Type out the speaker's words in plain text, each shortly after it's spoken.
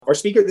Our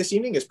speaker this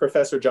evening is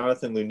Professor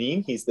Jonathan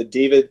Lunine. He's the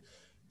David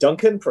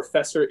Duncan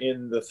Professor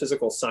in the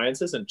Physical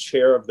Sciences and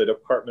Chair of the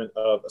Department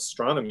of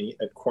Astronomy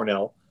at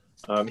Cornell.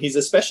 He's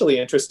especially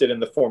interested in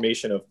the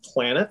formation of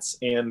planets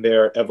and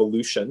their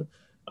evolution,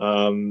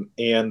 and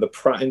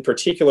in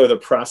particular, the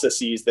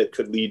processes that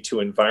could lead to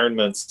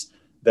environments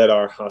that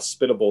are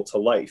hospitable to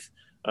life.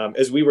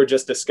 As we were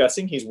just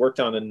discussing, he's worked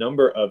on a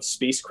number of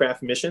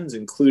spacecraft missions,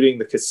 including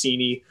the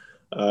Cassini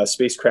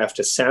spacecraft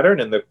to Saturn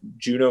and the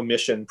Juno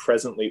mission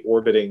presently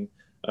orbiting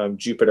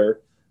Jupiter.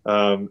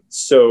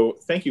 So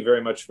thank you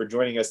very much for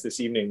joining us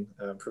this evening,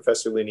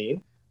 Professor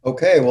Lunine.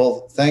 Okay,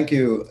 well, thank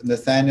you,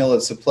 Nathaniel.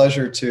 It's a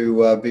pleasure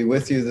to be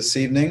with you this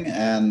evening.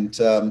 And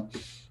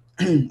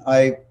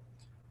I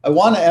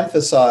want to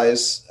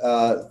emphasize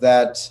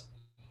that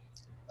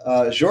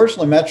Georges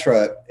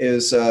Lemaître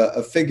is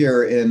a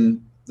figure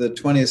in the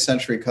 20th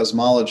century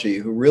cosmology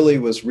who really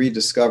was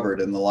rediscovered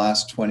in the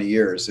last 20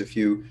 years. If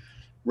you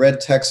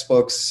read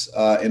textbooks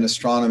in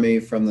astronomy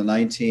from the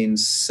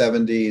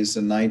 1970s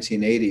and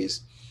 1980s,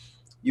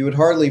 you would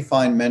hardly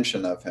find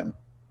mention of him.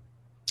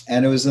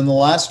 And it was in the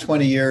last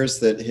 20 years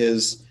that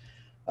his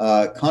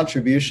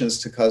contributions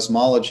to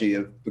cosmology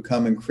have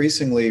become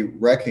increasingly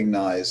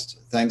recognized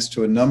thanks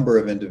to a number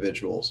of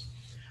individuals.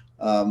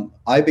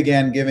 I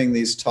began giving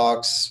these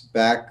talks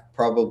back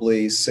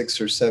probably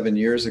 6 or 7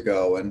 years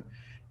ago, and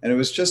it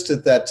was just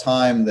at that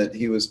time that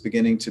he was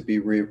beginning to be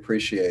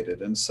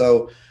reappreciated. And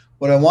so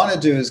what I want to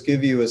do is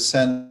give you a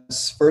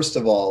sense, first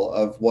of all,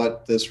 of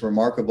what this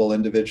remarkable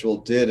individual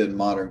did in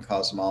modern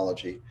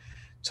cosmology.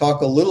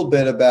 Talk a little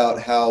bit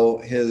about how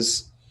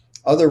his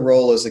other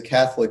role as a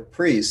Catholic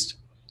priest,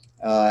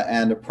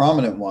 and a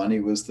prominent one, he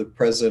was the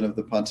president of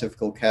the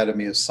Pontifical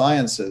Academy of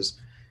Sciences,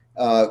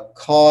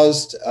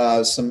 caused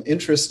some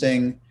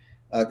interesting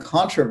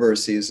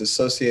controversies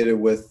associated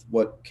with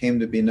what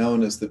came to be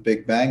known as the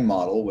Big Bang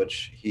model,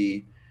 which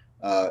he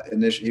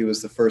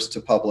was the first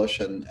to publish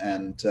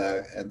and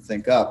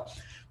think up.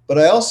 But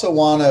I also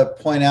want to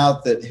point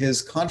out that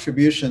his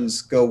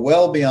contributions go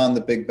well beyond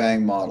the Big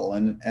Bang model,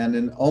 and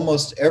in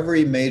almost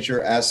every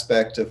major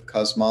aspect of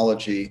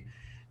cosmology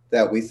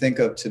that we think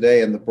of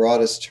today in the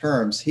broadest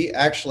terms, he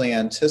actually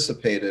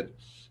anticipated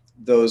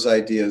those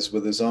ideas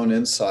with his own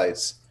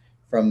insights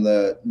from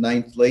the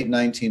late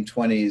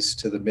 1920s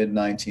to the mid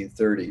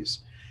 1930s.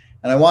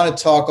 And I want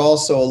to talk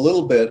also a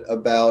little bit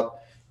about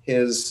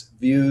his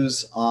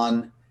views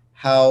on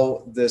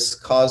how this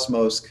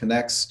cosmos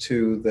connects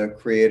to the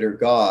creator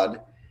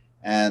God,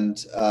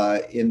 and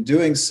in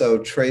doing so,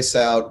 trace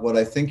out what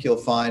I think you'll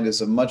find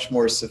is a much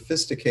more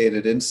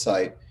sophisticated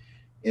insight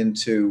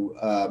into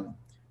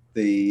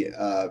the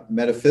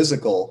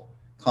metaphysical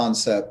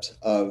concept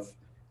of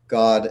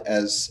God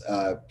as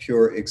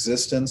pure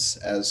existence,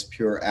 as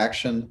pure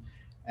action,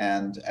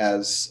 and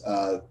as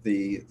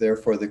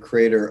therefore the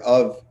creator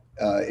of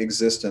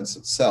existence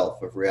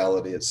itself, of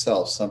reality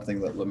itself,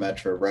 something that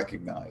Lemaître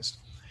recognized.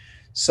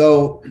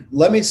 So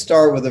let me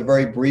start with a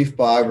very brief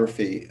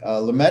biography.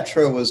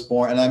 Lemaître was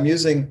born, and I'm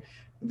using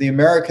the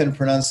American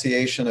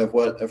pronunciation of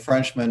what a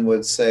Frenchman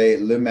would say,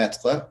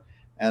 Lemaître,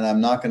 and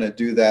I'm not going to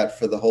do that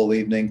for the whole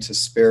evening to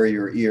spare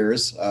your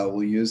ears.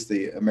 We'll use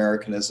the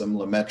Americanism,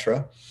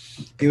 Lemaître.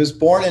 He was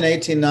born in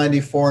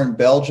 1894 in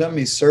Belgium.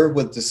 He served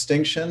with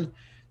distinction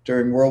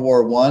during World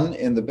War I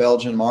in the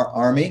Belgian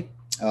Army.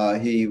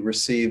 He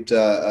received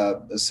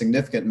a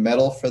significant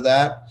medal for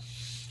that.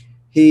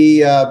 He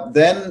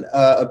then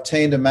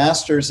obtained a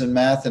master's in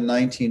math in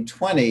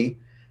 1920,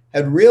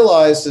 had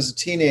realized as a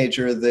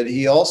teenager that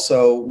he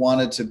also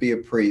wanted to be a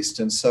priest.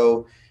 And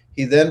so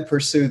he then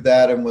pursued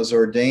that and was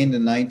ordained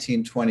in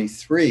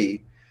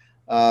 1923.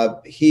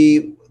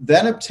 He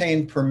then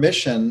obtained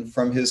permission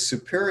from his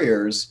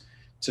superiors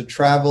to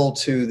travel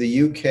to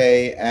the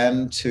UK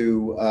and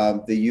to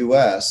the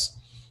US.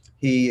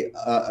 He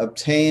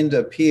obtained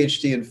a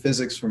PhD in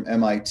physics from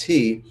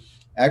MIT,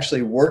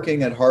 actually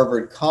working at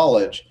Harvard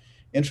College.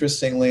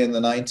 Interestingly, in the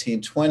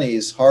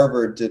 1920s,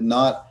 Harvard did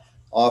not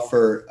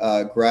offer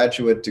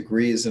graduate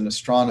degrees in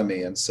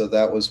astronomy, and so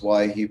that was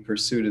why he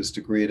pursued his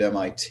degree at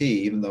MIT,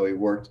 even though he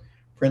worked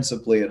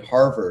principally at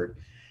Harvard.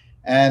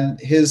 And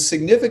his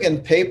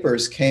significant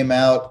papers came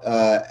out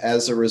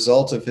as a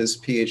result of his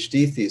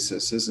PhD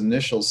thesis, his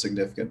initial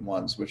significant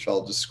ones, which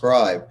I'll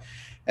describe.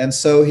 And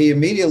so he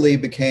immediately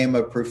became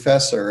a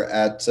professor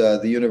at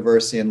the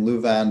university in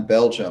Louvain,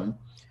 Belgium.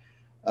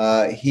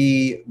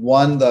 He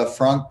won the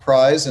Franck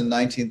Prize in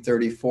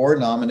 1934,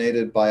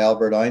 nominated by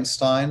Albert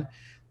Einstein.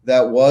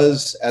 That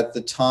was, at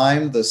the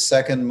time, the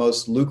second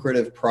most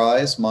lucrative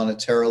prize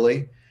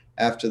monetarily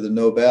after the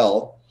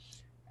Nobel.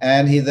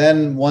 And he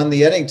then won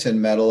the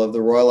Eddington Medal of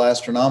the Royal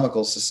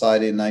Astronomical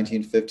Society in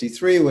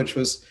 1953, which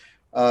was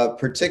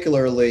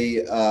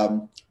particularly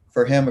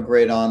for him a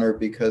great honor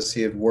because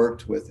he had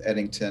worked with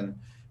Eddington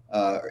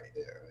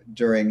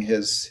during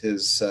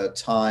his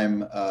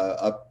time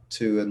up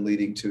to and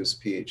leading to his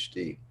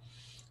PhD.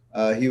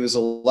 He was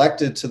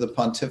elected to the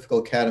Pontifical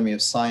Academy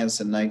of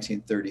Science in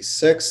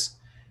 1936.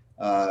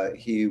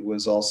 He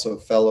was also a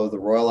fellow of the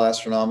Royal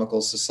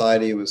Astronomical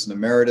Society. He was an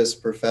emeritus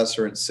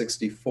professor in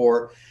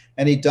 '64,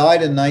 and he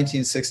died in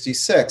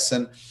 1966.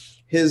 And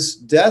his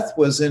death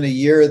was in a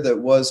year that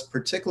was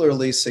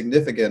particularly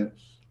significant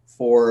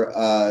for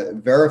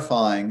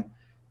verifying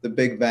the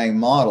Big Bang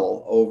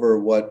model over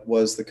what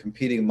was the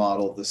competing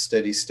model, the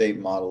steady state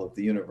model of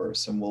the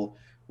universe. And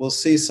we'll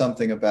see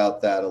something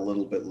about that a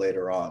little bit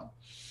later on.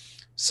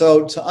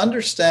 So to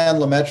understand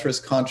Lemaître's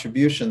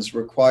contributions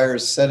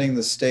requires setting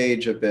the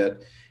stage a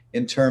bit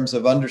in terms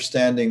of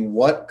understanding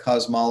what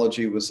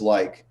cosmology was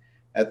like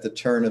at the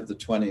turn of the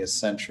 20th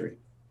century.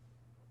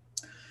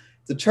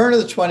 At the turn of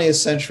the 20th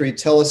century,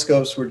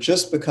 telescopes were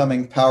just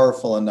becoming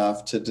powerful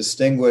enough to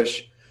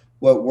distinguish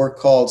what were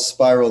called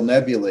spiral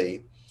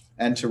nebulae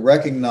and to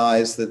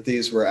recognize that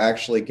these were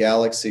actually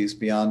galaxies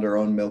beyond our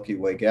own Milky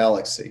Way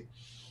galaxy.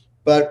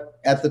 But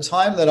at the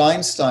time that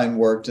Einstein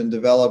worked and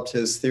developed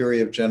his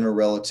theory of general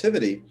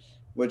relativity,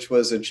 which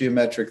was a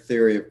geometric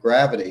theory of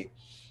gravity,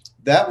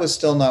 that was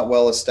still not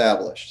well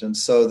established. And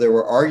so there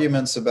were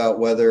arguments about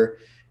whether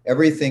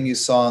everything you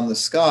saw in the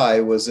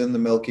sky was in the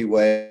Milky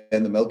Way,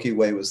 and the Milky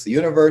Way was the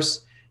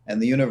universe, and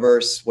the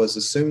universe was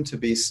assumed to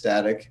be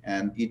static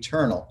and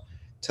eternal.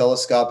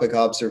 Telescopic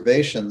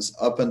observations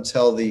up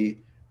until the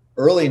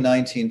early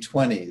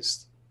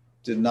 1920s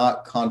did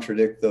not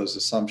contradict those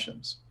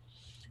assumptions.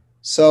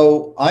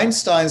 So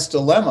Einstein's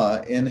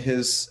dilemma in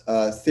his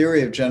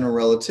theory of general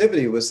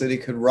relativity was that he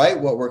could write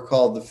what were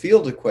called the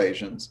field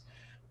equations,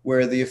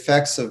 where the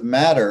effects of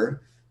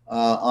matter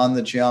on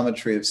the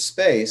geometry of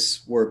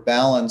space were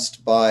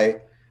balanced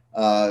by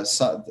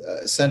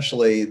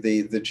essentially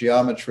the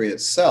geometry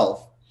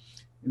itself.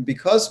 And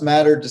because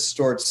matter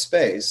distorts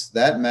space,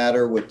 that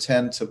matter would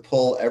tend to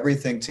pull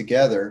everything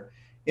together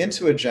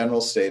into a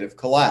general state of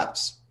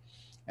collapse.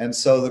 And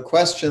so the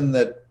question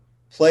that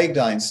plagued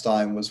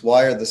Einstein was,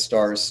 why are the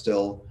stars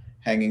still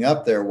hanging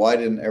up there? Why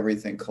didn't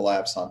everything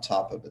collapse on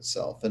top of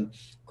itself? And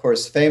of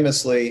course,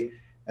 famously,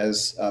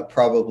 as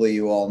probably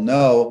you all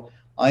know,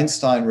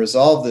 Einstein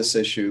resolved this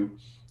issue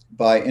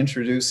by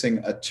introducing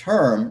a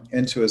term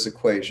into his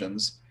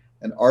equations,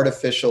 an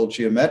artificial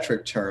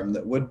geometric term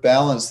that would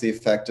balance the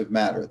effect of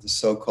matter, the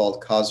so-called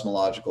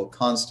cosmological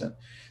constant,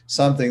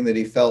 something that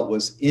he felt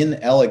was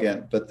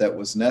inelegant, but that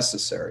was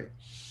necessary.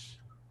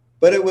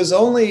 But it was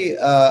only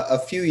a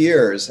few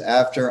years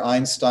after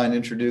Einstein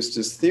introduced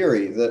his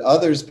theory that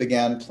others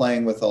began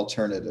playing with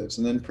alternatives.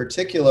 And in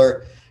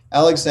particular,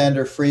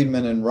 Alexander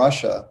Friedmann in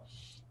Russia,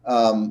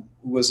 who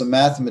was a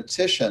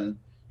mathematician,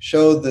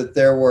 showed that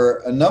there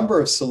were a number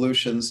of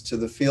solutions to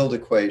the field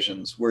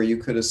equations where you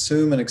could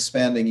assume an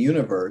expanding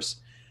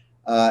universe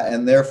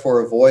and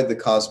therefore avoid the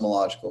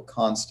cosmological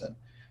constant.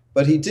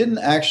 But he didn't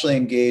actually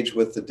engage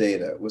with the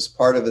data. It was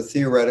part of a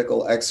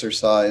theoretical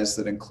exercise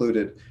that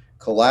included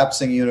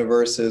collapsing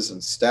universes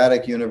and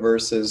static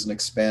universes and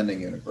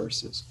expanding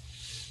universes.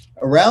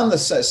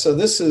 So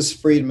this is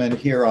Friedmann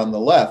here on the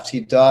left. He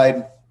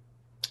died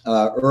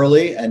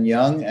early and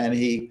young, and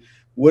he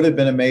would have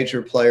been a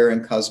major player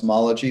in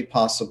cosmology,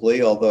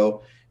 possibly,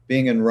 although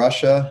being in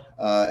Russia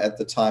at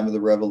the time of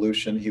the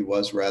revolution, he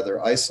was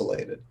rather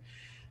isolated.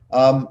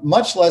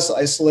 Much less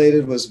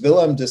isolated was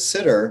Willem de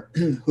Sitter,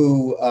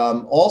 who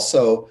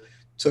also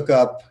took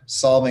up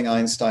solving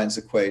Einstein's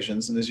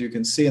equations, and as you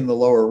can see in the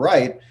lower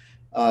right,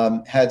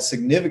 had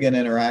significant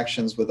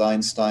interactions with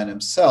Einstein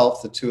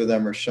himself. The two of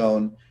them are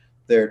shown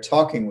there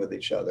talking with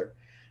each other.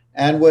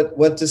 And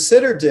what de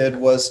Sitter did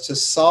was to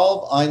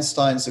solve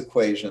Einstein's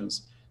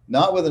equations,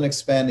 not with an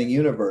expanding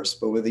universe,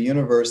 but with a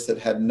universe that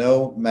had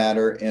no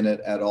matter in it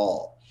at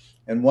all.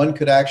 And one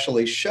could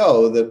actually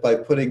show that by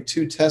putting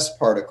two test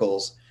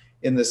particles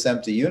in this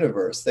empty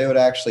universe, they would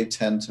actually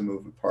tend to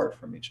move apart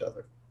from each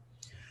other.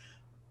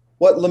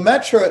 What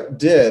Lemaître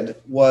did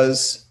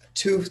was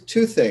two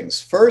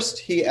things. First,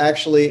 he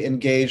actually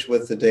engaged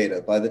with the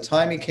data. By the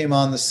time he came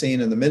on the scene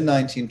in the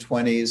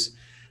mid-1920s,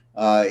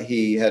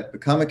 he had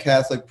become a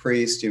Catholic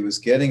priest. He was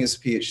getting his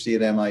PhD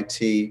at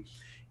MIT.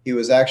 He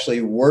was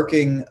actually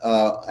working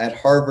at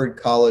Harvard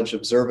College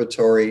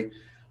Observatory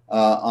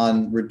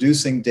on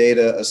reducing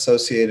data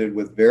associated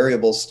with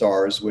variable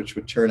stars, which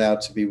would turn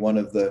out to be one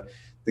of the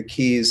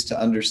keys to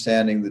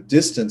understanding the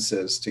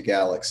distances to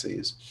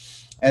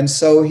galaxies. And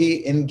so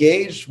he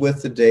engaged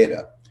with the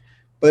data.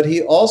 But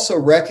he also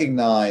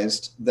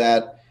recognized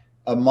that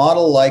a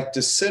model like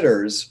de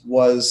Sitter's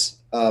was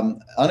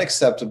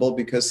unacceptable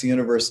because the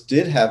universe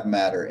did have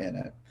matter in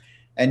it.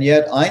 And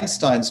yet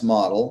Einstein's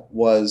model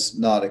was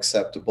not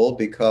acceptable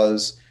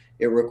because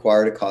it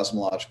required a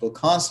cosmological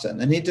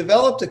constant. And he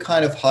developed a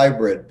kind of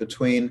hybrid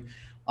between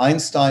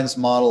Einstein's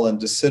model and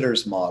de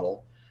Sitter's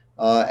model,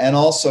 and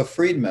also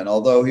Friedmann,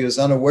 although he was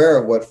unaware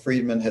of what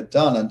Friedmann had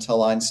done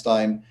until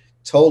Einstein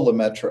told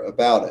Lemaître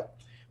about it.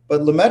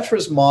 But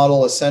Lemaître's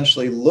model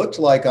essentially looked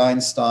like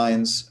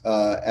Einstein's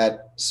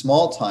at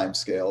small time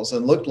scales,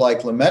 and looked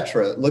like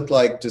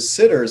de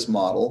Sitter's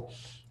model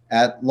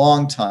at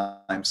long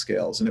time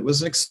scales. And it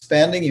was an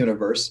expanding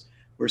universe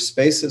where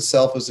space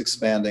itself was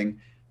expanding,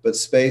 but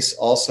space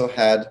also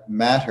had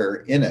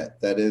matter in it.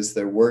 That is,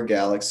 there were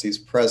galaxies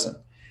present.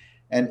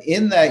 And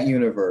in that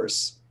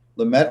universe,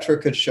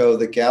 Lemaître could show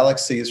that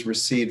galaxies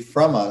recede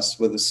from us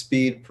with a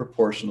speed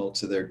proportional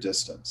to their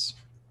distance.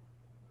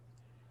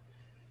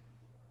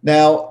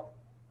 Now,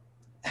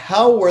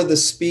 how were the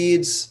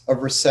speeds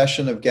of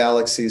recession of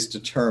galaxies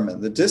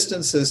determined? The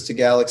distances to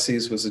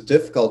galaxies was a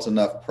difficult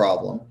enough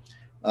problem.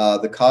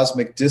 The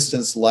cosmic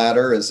distance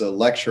ladder is a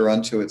lecture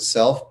unto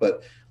itself,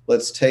 but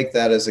let's take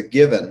that as a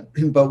given.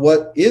 But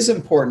what is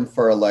important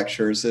for our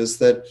lectures is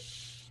that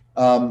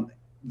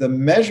the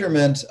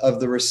measurement of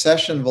the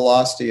recession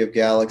velocity of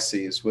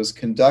galaxies was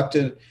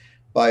conducted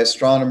by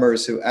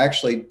astronomers who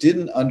actually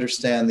didn't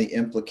understand the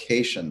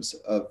implications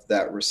of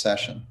that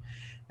recession.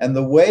 And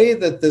the way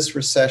that this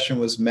recession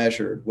was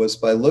measured was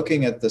by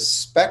looking at the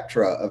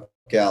spectra of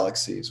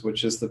galaxies,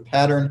 which is the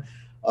pattern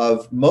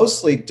of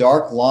mostly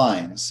dark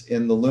lines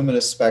in the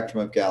luminous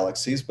spectrum of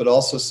galaxies, but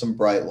also some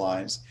bright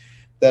lines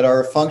that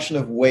are a function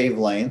of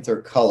wavelength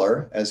or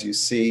color, as you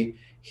see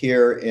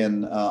here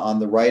on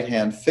the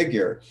right-hand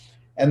figure.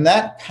 And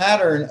that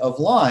pattern of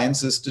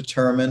lines is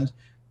determined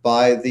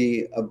by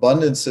the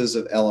abundances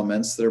of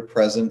elements that are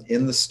present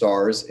in the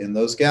stars in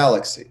those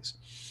galaxies.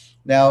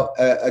 Now,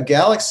 a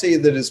galaxy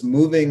that is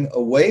moving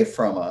away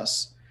from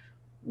us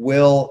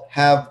will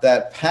have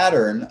that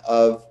pattern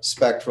of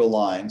spectral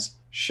lines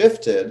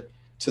shifted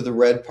to the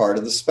red part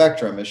of the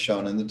spectrum as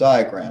shown in the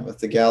diagram. If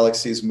the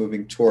galaxy is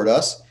moving toward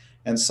us,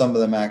 and some of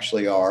them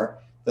actually are,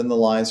 then the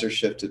lines are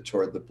shifted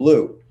toward the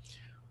blue.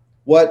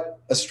 What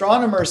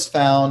astronomers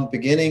found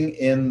beginning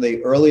in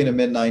the early to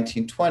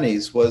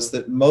mid-1920s was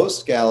that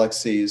most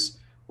galaxies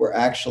were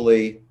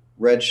actually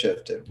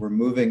redshifted, were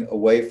moving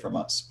away from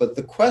us. But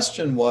the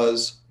question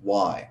was,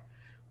 why?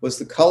 Was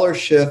the color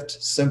shift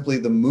simply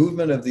the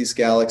movement of these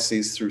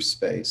galaxies through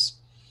space?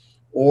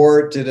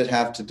 Or did it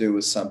have to do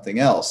with something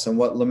else? And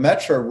what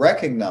Lemaître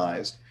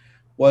recognized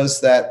was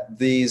that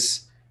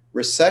these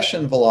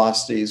recession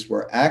velocities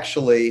were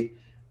actually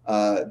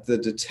the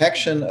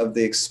detection of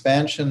the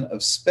expansion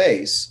of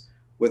space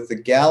with the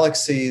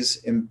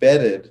galaxies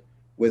embedded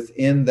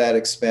within that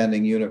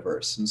expanding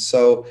universe. And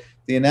so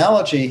the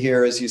analogy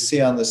here, as you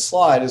see on this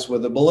slide, is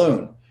with a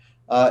balloon.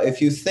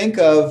 If you think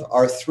of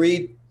our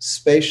three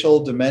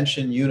spatial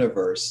dimension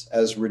universe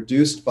as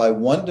reduced by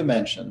one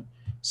dimension,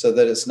 so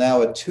that it's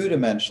now a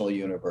two-dimensional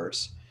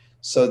universe,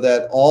 so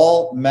that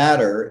all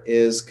matter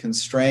is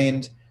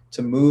constrained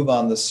to move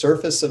on the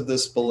surface of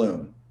this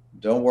balloon.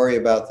 Don't worry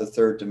about the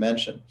third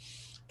dimension.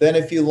 Then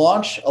if you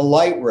launch a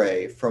light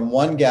ray from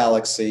one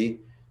galaxy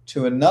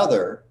to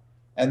another,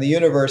 and the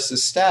universe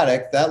is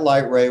static, that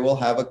light ray will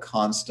have a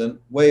constant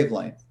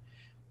wavelength.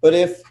 But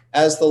if,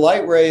 as the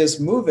light ray is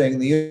moving,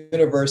 the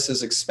universe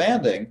is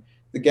expanding,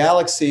 the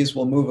galaxies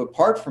will move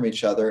apart from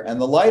each other, and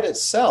the light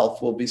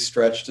itself will be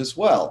stretched as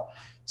well.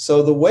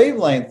 So the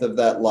wavelength of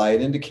that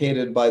light,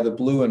 indicated by the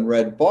blue and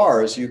red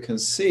bars, you can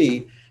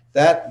see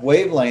that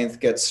wavelength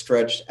gets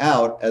stretched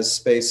out as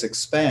space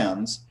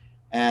expands,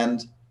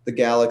 and the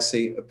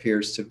galaxy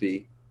appears to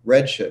be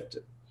redshifted.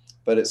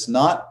 But it's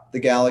not the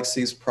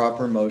galaxy's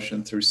proper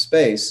motion through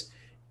space,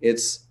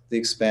 it's the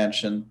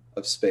expansion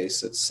of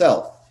space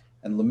itself.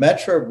 And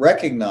Lemaître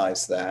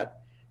recognized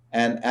that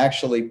and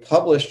actually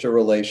published a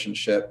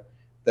relationship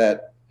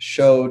that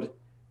showed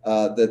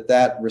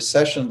that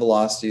recession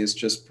velocity is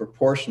just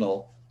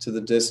proportional to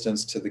the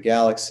distance to the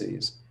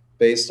galaxies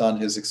based on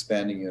his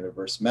expanding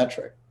universe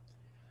metric.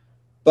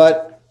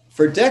 But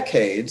for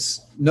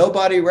decades,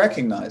 nobody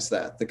recognized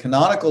that. The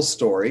canonical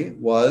story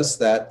was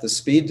that the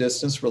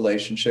speed-distance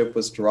relationship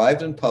was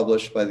derived and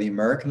published by the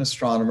American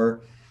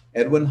astronomer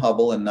Edwin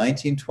Hubble in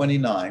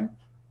 1929,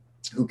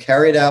 who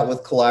carried out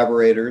with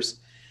collaborators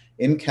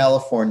in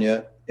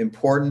California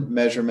important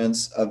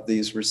measurements of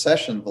these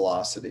recession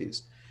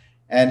velocities.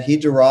 And he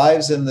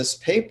derives in this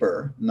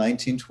paper,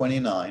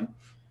 1929,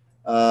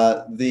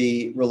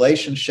 the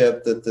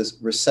relationship that the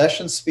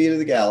recession speed of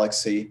the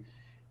galaxy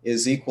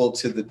is equal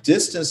to the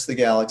distance of the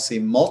galaxy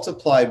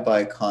multiplied by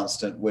a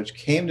constant, which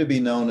came to be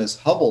known as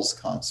Hubble's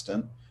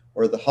constant,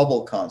 or the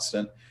Hubble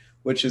constant,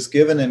 which is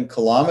given in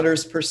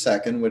kilometers per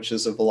second, which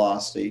is a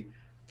velocity,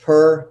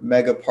 per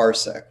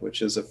megaparsec,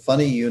 which is a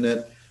funny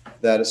unit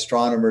that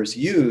astronomers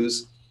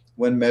use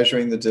when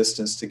measuring the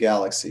distance to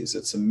galaxies.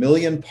 It's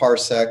 1,000,000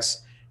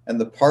 parsecs,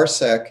 and the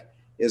parsec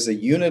is a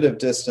unit of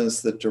distance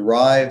that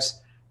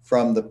derives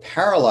from the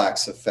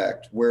parallax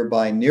effect,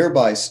 whereby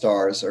nearby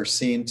stars are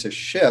seen to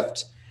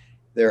shift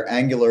their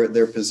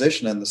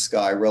position in the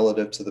sky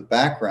relative to the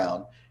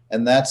background,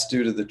 and that's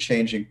due to the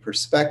changing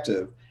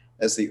perspective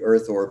as the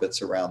Earth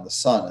orbits around the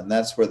sun. And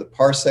that's where the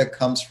parsec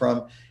comes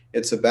from.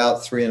 It's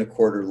about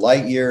 3¼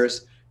 light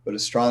years, but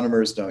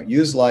astronomers don't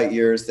use light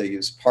years, they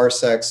use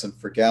parsecs, and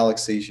for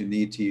galaxies you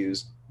need to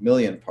use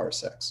 1,000,000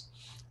 parsecs.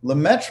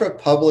 Lemaître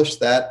published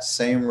that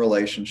same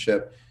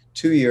relationship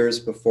 2 years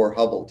before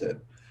Hubble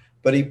did,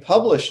 but he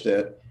published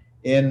it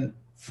in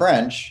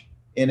French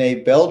in a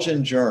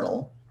Belgian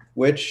journal,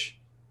 which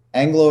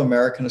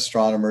Anglo-American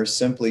astronomers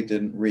simply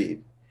didn't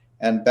read.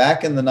 And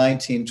back in the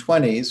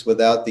 1920s,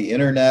 without the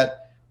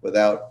internet,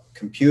 without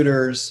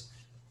computers.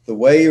 The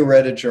way you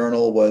read a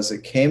journal was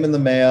it came in the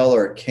mail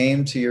or it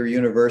came to your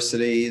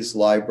university's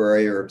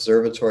library or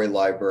observatory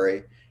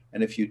library.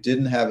 And if you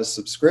didn't have a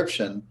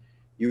subscription,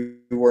 you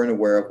weren't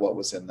aware of what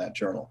was in that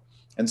journal.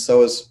 And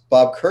so as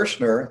Bob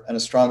Kirshner, an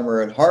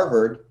astronomer at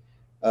Harvard,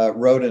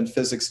 wrote in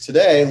Physics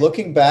Today,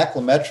 looking back,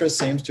 Lemaître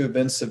seems to have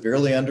been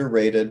severely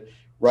underrated.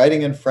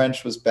 Writing in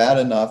French was bad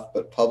enough,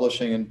 but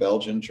publishing in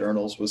Belgian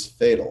journals was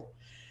fatal.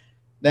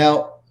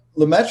 Now,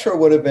 Lemaître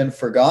would have been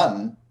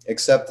forgotten,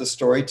 except the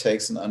story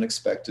takes an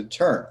unexpected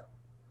turn.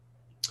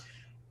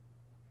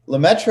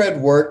 Lemaître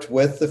had worked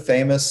with the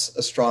famous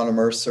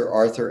astronomer Sir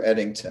Arthur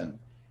Eddington.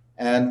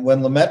 And when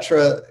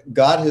Lemaître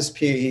got his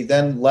PhD, he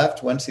then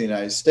left, went to the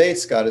United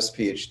States, got his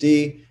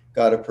PhD,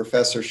 got a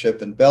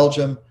professorship in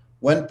Belgium,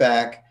 went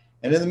back.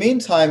 And in the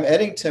meantime,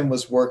 Eddington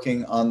was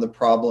working on the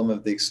problem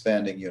of the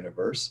expanding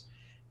universe.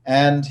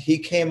 And he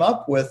came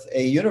up with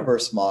a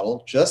universe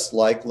model just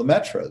like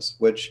Lemaître's,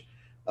 which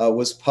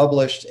was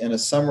published in a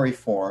summary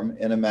form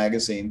in a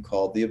magazine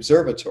called The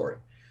Observatory.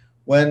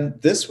 When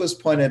this was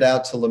pointed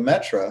out to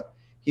Lemaître,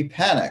 he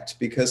panicked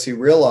because he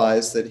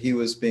realized that he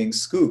was being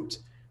scooped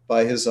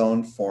by his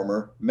own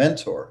former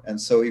mentor. And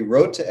so he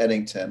wrote to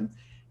Eddington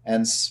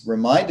and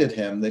reminded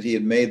him that he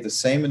had made the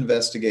same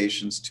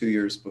investigations 2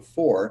 years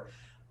before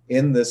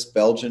in this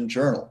Belgian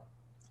journal.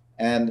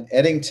 And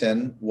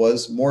Eddington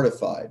was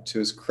mortified. To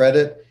his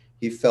credit,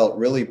 he felt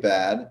really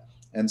bad.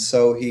 And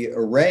so he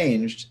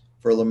arranged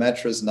for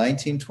Lemaître's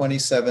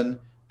 1927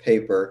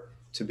 paper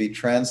to be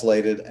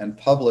translated and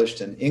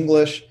published in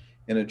English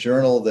in a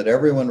journal that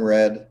everyone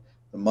read,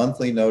 the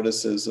Monthly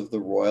Notices of the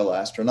Royal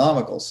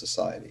Astronomical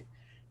Society.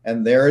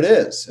 And there it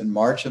is, in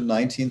March of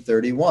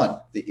 1931,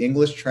 the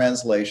English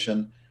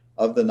translation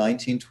of the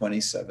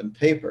 1927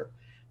 paper.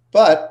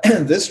 But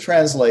this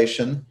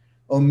translation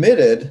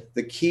omitted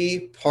the key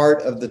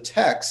part of the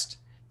text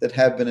that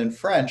had been in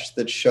French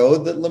that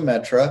showed that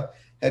Lemaître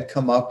had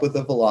come up with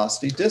a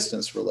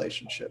velocity-distance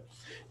relationship.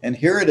 And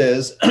here it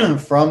is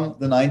from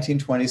the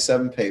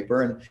 1927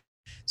 paper, and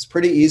it's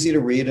pretty easy to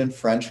read in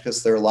French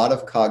because there are a lot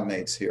of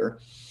cognates here.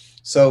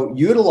 So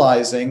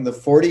utilizing the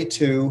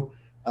 42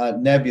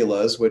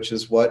 nebulas, which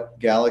is what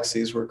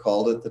galaxies were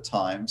called at the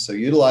time, so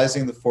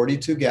utilizing the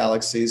 42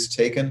 galaxies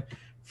taken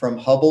from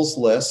Hubble's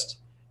list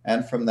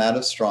and from that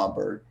of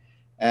Stromberg,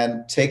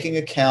 and taking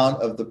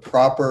account of the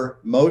proper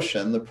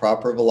motion, the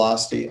proper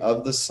velocity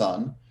of the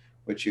sun,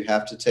 which you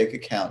have to take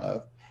account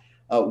of,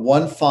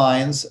 one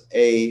finds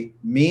a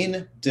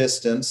mean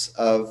distance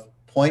of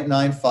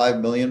 0.95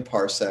 million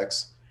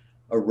parsecs,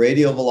 a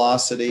radial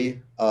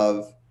velocity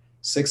of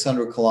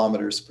 600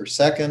 kilometers per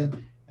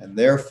second, and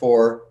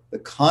therefore the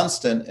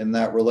constant in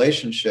that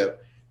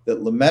relationship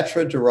that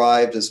Lemaître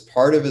derived as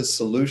part of his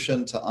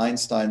solution to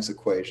Einstein's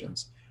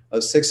equations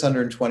of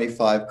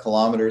 625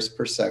 kilometers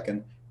per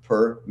second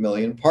per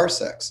million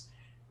parsecs.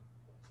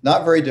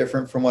 Not very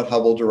different from what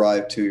Hubble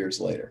derived 2 years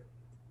later.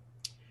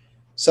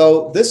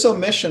 So this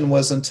omission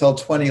was until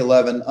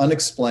 2011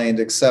 unexplained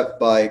except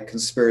by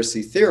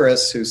conspiracy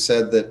theorists who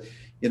said that,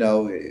 you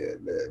know,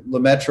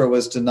 Lemaître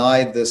was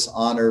denied this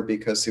honor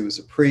because he was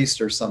a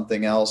priest or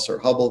something else, or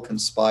Hubble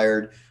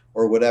conspired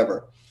or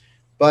whatever.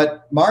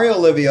 But Mario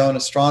Livio, an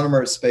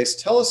astronomer at Space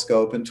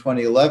Telescope in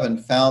 2011,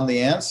 found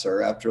the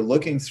answer after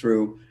looking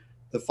through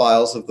the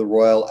files of the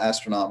Royal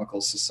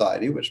Astronomical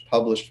Society, which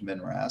published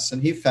MinRAS,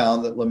 and he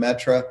found that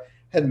Lemaître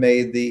had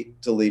made the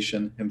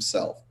deletion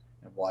himself.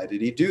 And why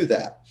did he do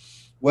that?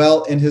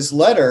 Well, in his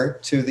letter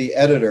to the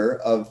editor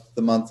of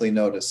the monthly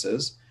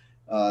notices,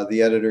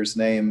 the editor's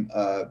name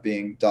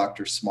being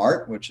Dr.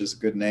 Smart, which is a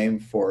good name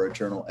for a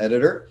journal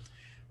editor,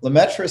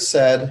 Lemaître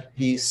said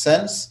he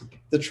sends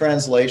the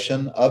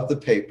translation of the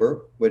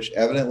paper, which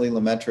evidently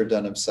Lemaître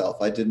done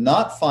himself. I did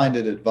not find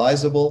it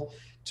advisable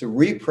to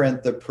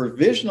reprint the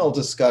provisional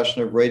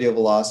discussion of radial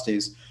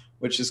velocities,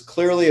 which is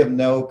clearly of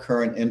no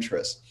current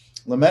interest.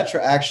 Lemaître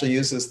actually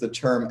uses the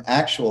term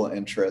actual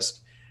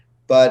interest,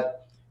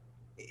 but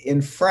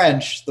in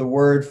French,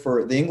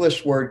 the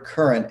English word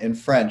current in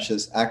French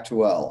is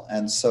actuel.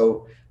 And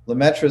so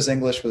Lemaître's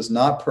English was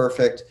not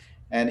perfect,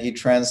 and he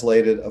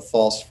translated a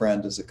false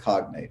friend as a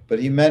cognate, but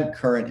he meant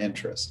current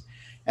interest.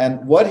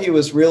 And what he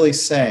was really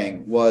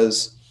saying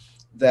was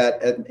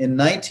that in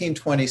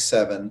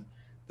 1927,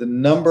 the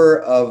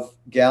number of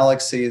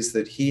galaxies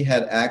that he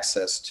had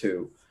access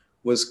to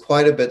was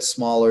quite a bit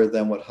smaller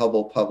than what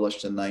Hubble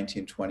published in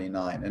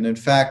 1929. And in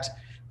fact,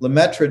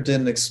 Lemaître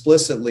didn't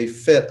explicitly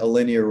fit a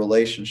linear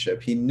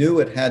relationship. He knew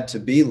it had to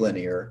be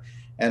linear,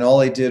 and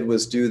all he did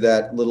was do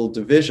that little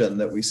division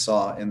that we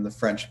saw in the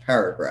French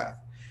paragraph.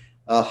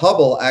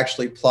 Hubble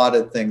actually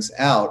plotted things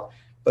out,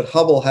 but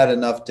Hubble had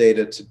enough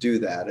data to do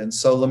that. And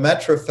so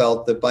Lemaître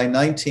felt that by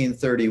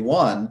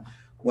 1931,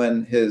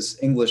 when his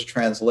English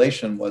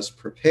translation was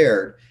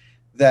prepared,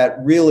 that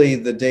really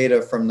the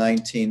data from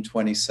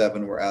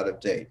 1927 were out of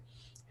date.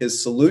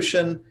 His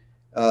solution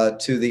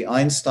to the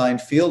Einstein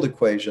field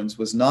equations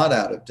was not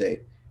out of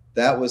date.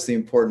 That was the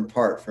important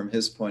part from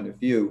his point of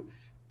view.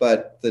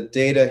 But the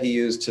data he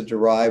used to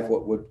derive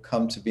what would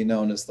come to be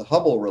known as the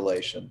Hubble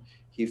relation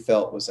he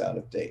felt was out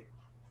of date.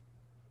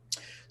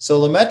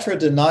 So Lemaître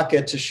did not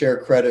get to share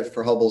credit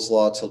for Hubble's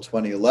law till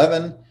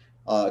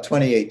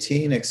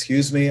 2018,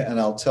 excuse me, and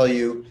I'll tell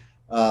you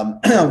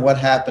what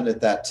happened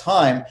at that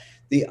time.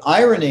 The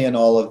irony in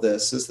all of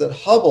this is that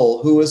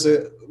Hubble, who was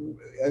a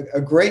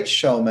great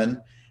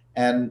showman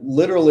and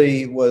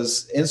literally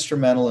was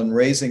instrumental in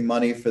raising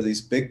money for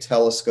these big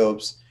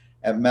telescopes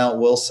at Mount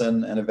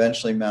Wilson and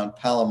eventually Mount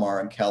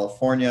Palomar in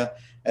California,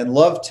 and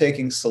loved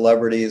taking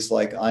celebrities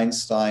like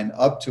Einstein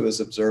up to his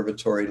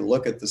observatory to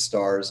look at the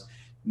stars,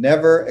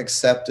 never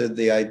accepted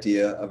the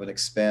idea of an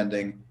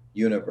expanding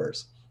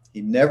universe.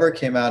 He never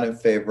came out in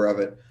favor of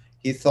it.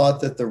 He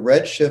thought that the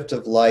redshift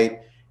of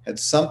light had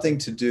something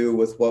to do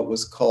with what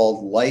was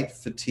called light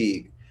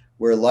fatigue,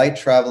 where light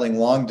traveling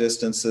long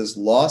distances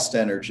lost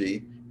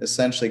energy,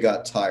 essentially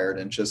got tired,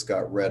 and just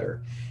got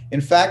redder.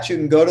 In fact, you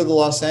can go to the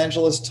Los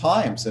Angeles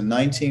Times in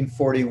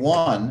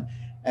 1941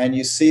 and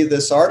you see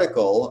this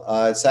article.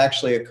 It's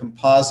actually a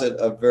composite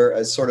of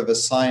a sort of a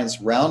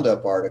science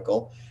roundup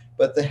article,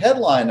 but the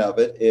headline of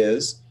it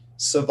is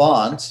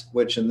 "Savant,"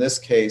 which in this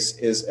case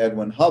is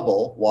Edwin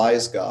Hubble,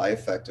 wise guy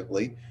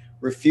effectively,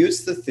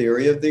 refutes the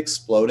theory of the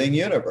exploding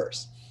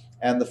universe.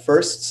 And the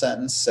first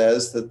sentence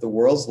says that the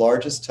world's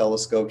largest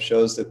telescope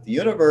shows that the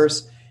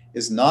universe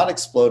is not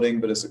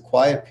exploding, but is a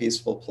quiet,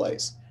 peaceful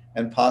place,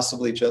 and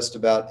possibly just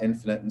about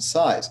infinite in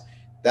size.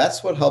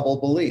 That's what Hubble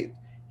believed.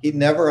 He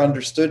never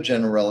understood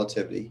general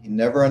relativity. He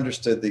never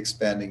understood the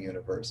expanding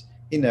universe.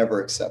 He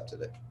never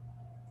accepted it.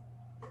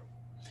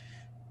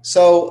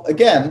 So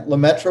again,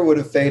 Lemaître would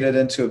have faded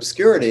into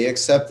obscurity,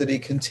 except that he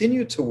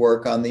continued to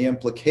work on the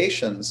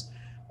implications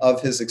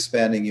of his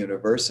expanding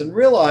universe and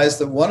realized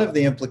that one of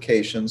the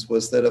implications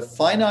was that a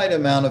finite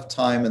amount of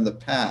time in the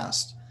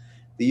past,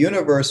 the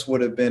universe would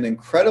have been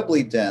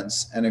incredibly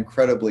dense and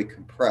incredibly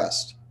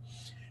compressed.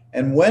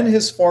 And when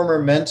his former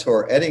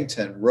mentor,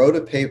 Eddington, wrote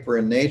a paper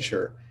in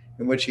Nature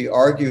in which he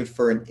argued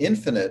for an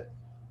infinite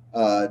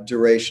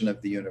duration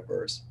of the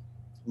universe,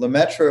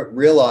 Lemaître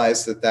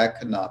realized that that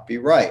could not be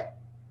right.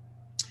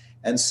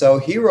 And so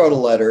he wrote a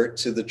letter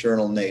to the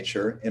journal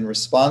Nature in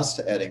response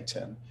to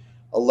Eddington,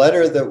 a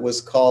letter that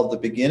was called The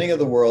Beginning of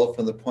the World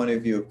from the Point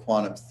of View of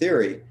Quantum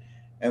Theory,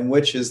 and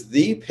which is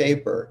the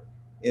paper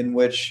in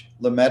which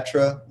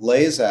Lemaître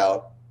lays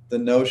out the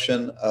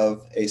notion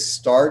of a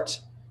start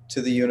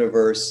to the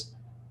universe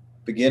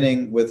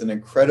beginning with an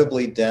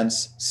incredibly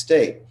dense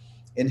state.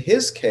 In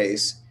his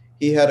case,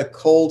 he had a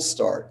cold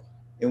start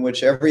in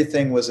which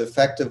everything was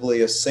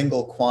effectively a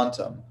single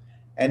quantum.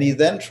 And he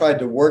then tried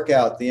to work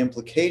out the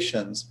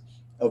implications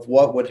of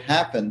what would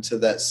happen to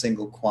that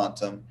single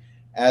quantum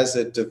as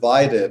it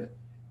divided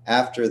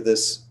after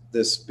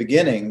this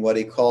beginning, what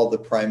he called the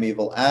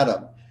primeval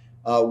atom,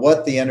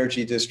 what the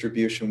energy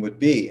distribution would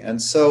be.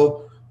 And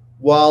so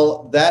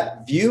while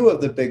that view of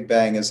the Big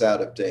Bang is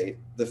out of date,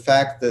 the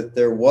fact that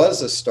there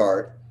was a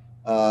start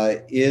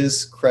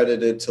is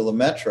credited to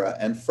Lemaître.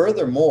 And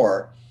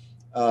furthermore,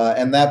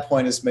 and that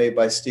point is made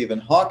by Stephen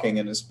Hawking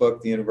in his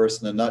book, The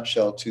Universe in a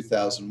Nutshell,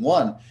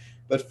 2001.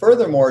 But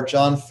furthermore,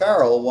 John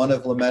Farrell, one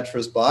of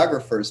Lemaître's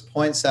biographers,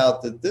 points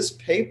out that this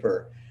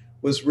paper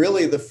was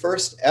really the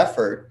first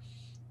effort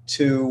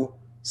to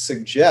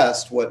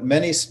suggest what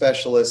many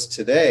specialists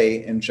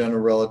today in general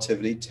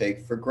relativity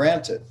take for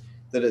granted,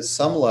 that at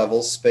some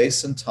level,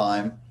 space and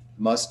time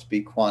must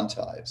be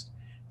quantized.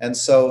 And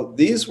so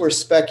these were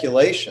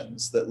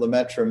speculations that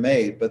Lemaître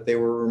made, but they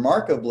were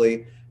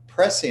remarkably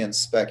prescient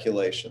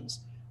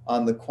speculations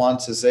on the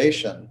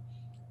quantization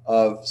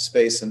of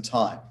space and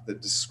time, the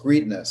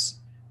discreteness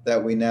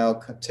that we now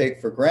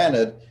take for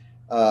granted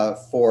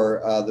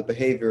for the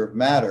behavior of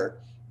matter,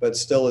 but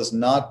still has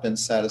not been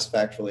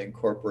satisfactorily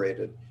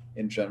incorporated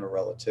in general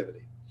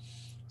relativity.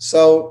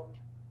 So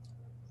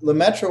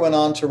Lemaître went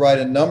on to write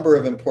a number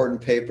of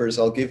important papers.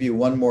 I'll give you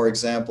one more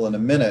example in a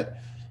minute,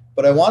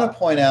 but I want to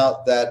point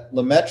out that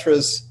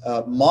Lemaître's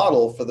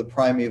model for the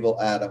primeval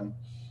atom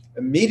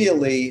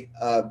immediately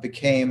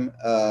became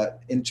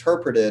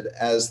interpreted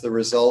as the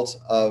result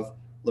of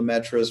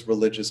Lemaître's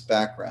religious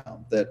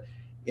background, that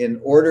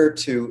in order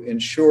to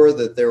ensure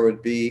that there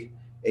would be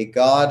a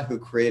God who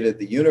created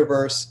the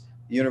universe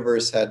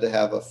had to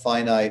have a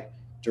finite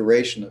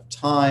duration of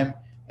time.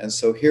 And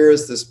so here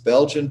is this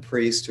Belgian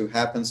priest who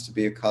happens to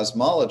be a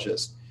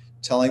cosmologist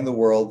telling the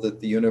world that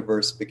the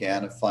universe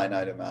began a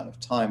finite amount of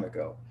time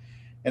ago.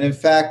 And in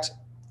fact,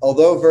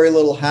 although very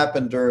little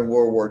happened during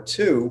World War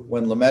II,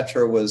 when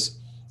Lemaître was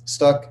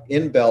stuck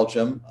in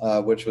Belgium,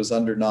 which was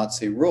under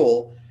Nazi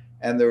rule,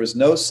 and there was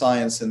no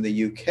science in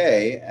the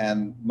UK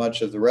and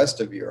much of the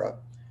rest of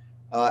Europe,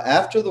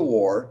 after the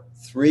war,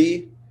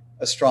 3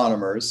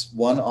 astronomers,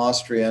 one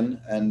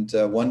Austrian and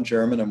one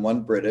German and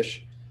one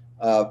British,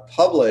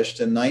 published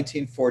in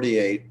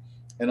 1948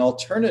 an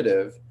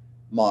alternative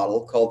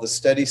model called the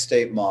steady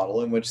state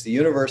model, in which the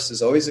universe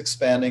is always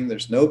expanding,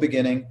 there's no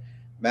beginning,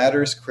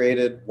 matter is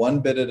created one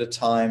bit at a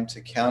time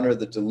to counter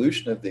the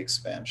dilution of the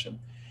expansion.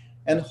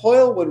 And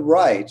Hoyle would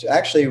write,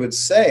 actually he would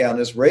say on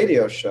his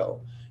radio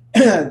show,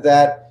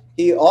 that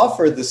He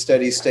offered the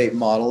steady state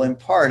model in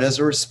part as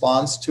a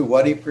response to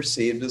what he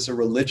perceived as a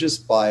religious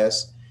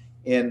bias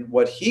in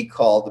what he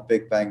called the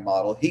Big Bang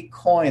model. He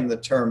coined the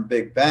term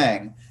Big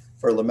Bang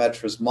for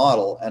Lemaitre's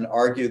model and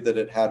argued that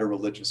it had a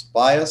religious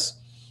bias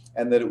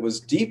and that it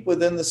was deep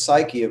within the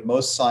psyche of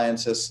most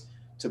scientists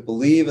to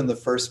believe in the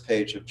first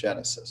page of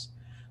Genesis.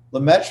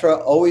 Lemaitre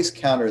always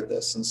countered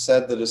this and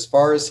said that as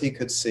far as he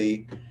could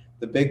see,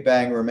 the Big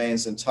Bang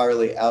remains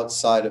entirely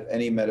outside of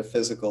any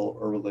metaphysical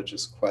or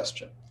religious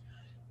question.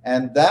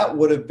 And that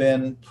would have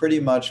been pretty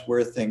much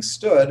where things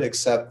stood,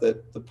 except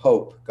that the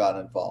Pope got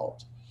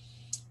involved.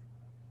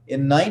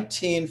 In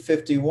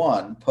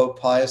 1951, Pope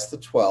Pius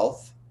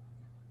XII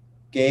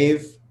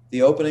gave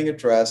the opening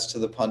address to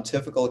the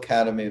Pontifical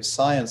Academy of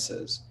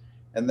Sciences,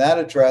 and that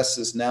address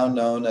is now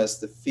known as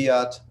the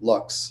Fiat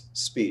Lux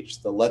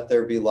speech, the Let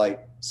There Be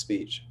Light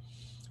speech,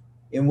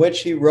 in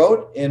which he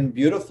wrote in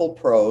beautiful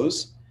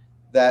prose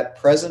that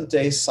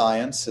present-day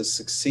science has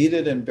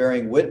succeeded in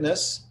bearing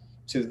witness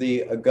to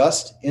the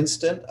august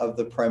instant of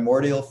the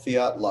primordial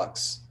Fiat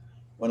Lux,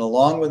 when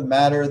along with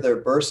matter there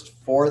burst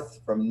forth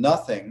from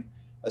nothing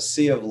a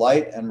sea of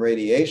light and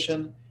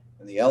radiation,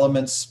 and the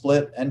elements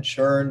split and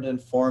churned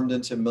and formed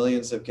into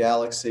millions of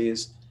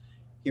galaxies.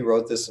 He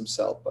wrote this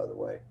himself, by the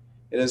way.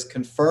 It has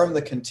confirmed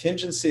the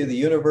contingency of the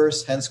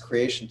universe, hence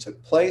creation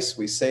took place.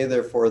 We say,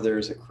 therefore, there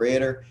is a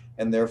creator,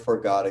 and therefore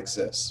God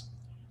exists.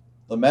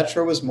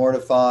 Lemaitre was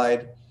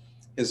mortified.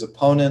 His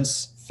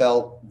opponents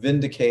felt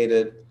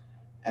vindicated.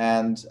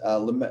 And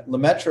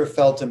Lemaitre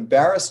felt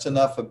embarrassed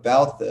enough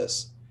about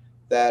this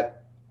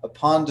that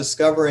upon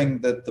discovering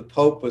that the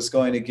Pope was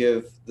going to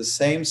give the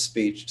same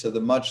speech to the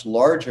much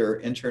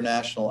larger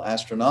International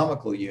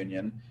Astronomical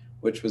Union,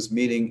 which was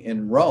meeting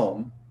in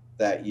Rome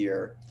that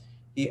year,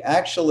 he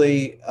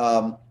actually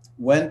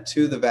went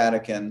to the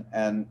Vatican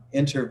and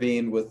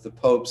intervened with the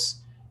Pope's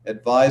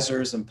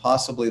advisors and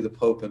possibly the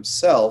Pope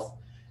himself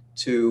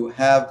to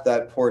have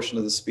that portion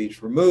of the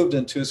speech removed,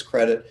 and to his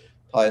credit,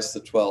 Pius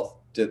XII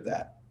did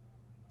that.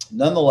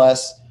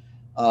 Nonetheless,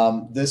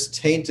 this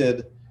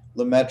tainted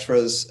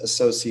Lemaitre's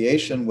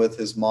association with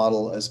his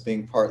model as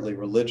being partly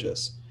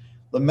religious.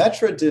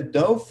 Lemaitre did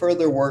no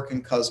further work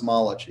in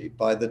cosmology.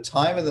 By the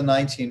time of the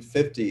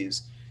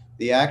 1950s,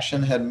 the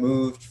action had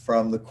moved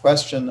from the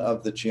question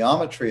of the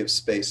geometry of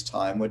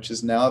space-time, which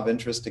is now of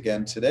interest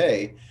again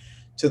today,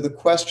 to the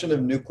question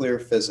of nuclear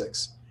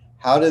physics.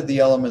 How did the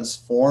elements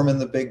form in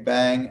the Big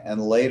Bang?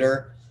 And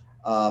later,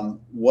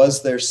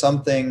 was there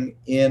something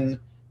in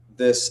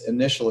this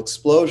initial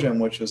explosion,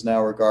 which was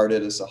now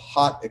regarded as a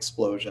hot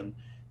explosion,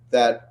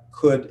 that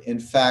could in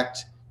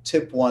fact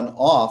tip one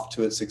off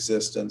to its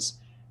existence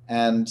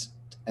and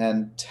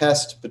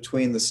test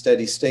between the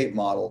steady state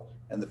model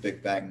and the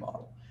Big Bang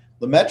model?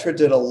 Lemaitre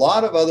did a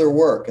lot of other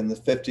work in the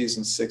 50s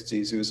and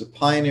 60s. He was a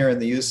pioneer in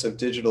the use of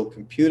digital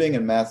computing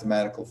and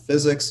mathematical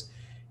physics.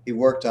 He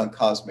worked on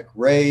cosmic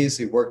rays.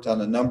 He worked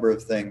on a number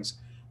of things.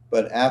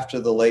 But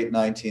after the late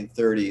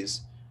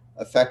 1930s,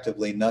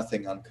 effectively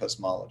nothing on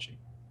cosmology.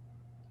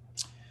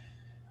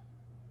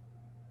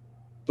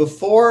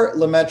 Before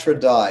Lemaitre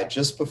died,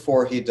 just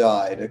before he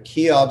died, a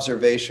key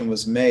observation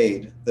was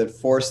made that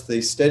forced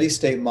the steady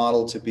state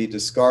model to be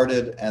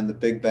discarded and the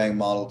Big Bang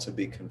model to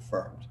be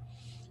confirmed.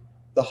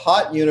 The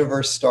hot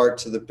universe start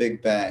to the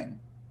Big Bang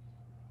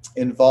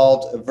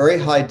involved a very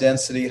high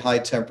density, high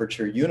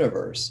temperature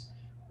universe,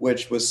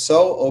 which was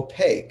so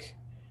opaque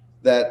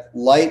that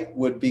light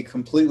would be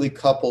completely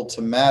coupled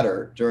to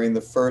matter during the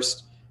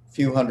first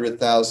few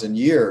 100,000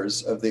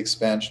 years of the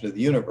expansion of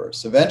the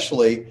universe.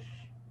 Eventually,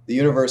 the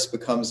universe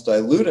becomes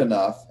dilute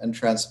enough and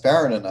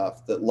transparent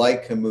enough that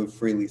light can move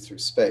freely through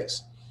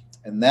space.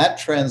 And that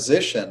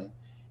transition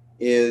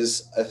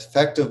is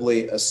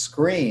effectively a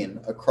screen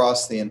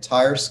across the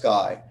entire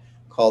sky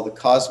called the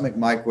cosmic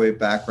microwave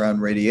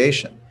background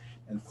radiation.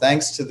 And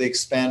thanks to the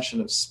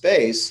expansion of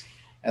space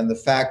and the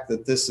fact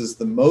that this is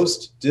the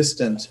most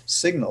distant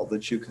signal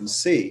that you can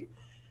see,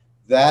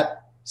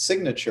 that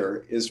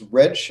signature is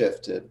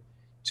redshifted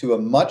to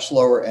a much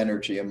lower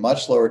energy, a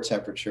much lower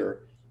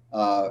temperature,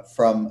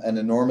 from an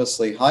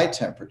enormously high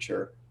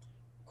temperature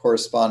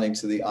corresponding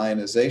to the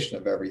ionization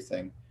of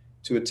everything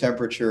to a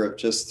temperature of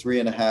just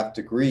 3.5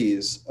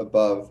 degrees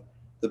above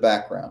the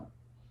background.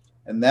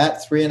 And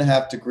that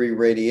 3.5 degree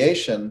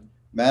radiation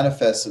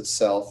manifests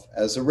itself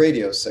as a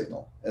radio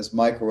signal, as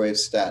microwave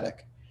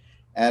static,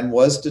 and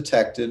was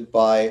detected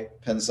by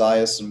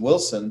Penzias and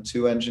Wilson,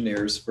 two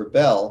engineers for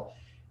Bell,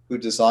 who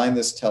designed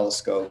this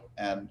telescope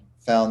and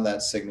found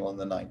that signal in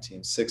the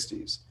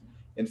 1960s.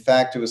 In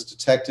fact, it was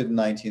detected in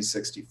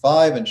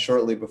 1965, and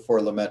shortly before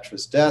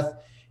Lemaitre's death,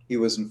 he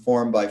was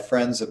informed by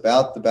friends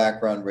about the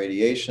background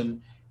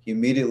radiation. He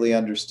immediately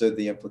understood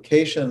the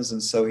implications,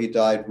 and so he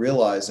died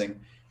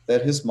realizing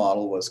that his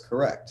model was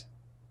correct.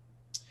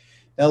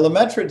 Now,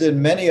 Lemaitre did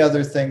many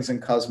other things in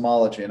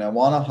cosmology, and I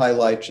want to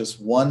highlight just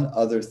one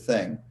other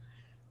thing.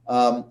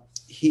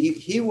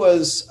 He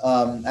was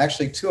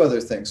actually two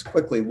other things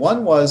quickly.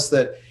 One was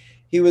that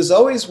he was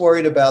always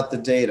worried about the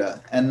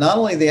data, and not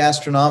only the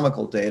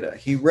astronomical data.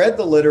 He read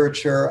the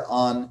literature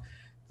on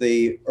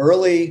the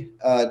early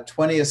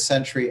 20th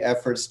century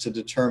efforts to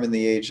determine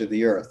the age of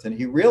the Earth. And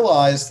he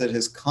realized that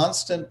his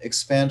constant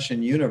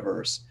expansion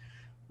universe,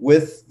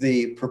 with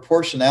the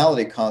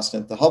proportionality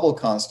constant, the Hubble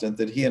constant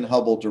that he and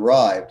Hubble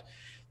derived,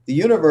 the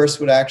universe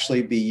would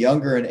actually be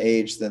younger in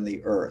age than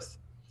the Earth.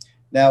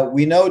 Now,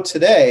 we know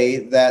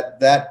today that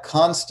that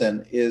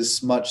constant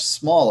is much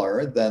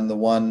smaller than the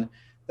one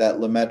that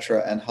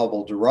Lemaître and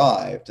Hubble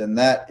derived, and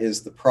that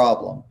is the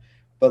problem.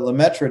 But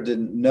Lemaître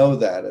didn't know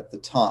that at the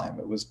time.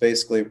 It was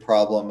basically a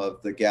problem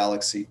of the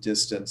galaxy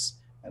distance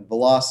and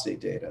velocity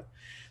data.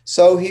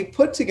 So he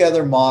put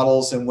together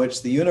models in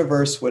which the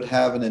universe would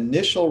have an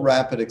initial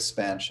rapid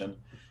expansion,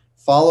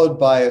 followed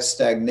by a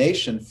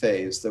stagnation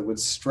phase that would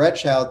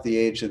stretch out the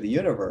age of the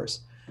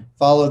universe,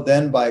 followed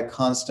then by a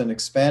constant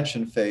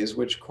expansion phase,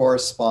 which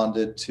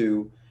corresponded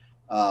to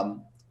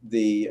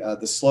the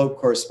slope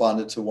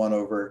corresponded to 1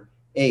 over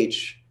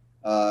h,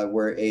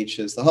 where h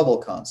is the Hubble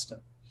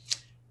constant.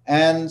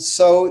 And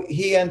so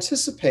he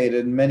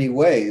anticipated in many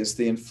ways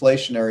the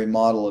inflationary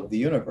model of the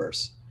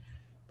universe.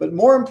 But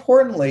more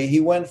importantly, he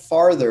went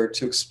farther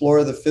to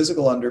explore the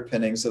physical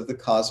underpinnings of the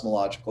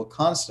cosmological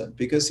constant,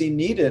 because he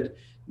needed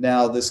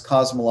now this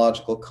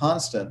cosmological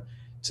constant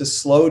to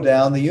slow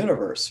down the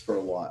universe for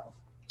a while.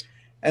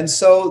 And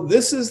so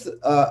this is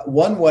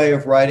one way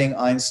of writing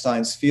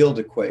Einstein's field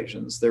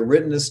equations. They're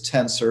written as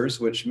tensors,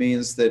 which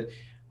means that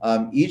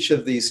each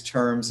of these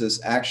terms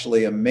is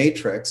actually a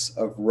matrix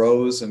of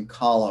rows and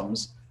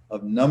columns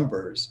of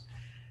numbers.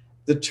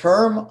 The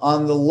term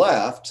on the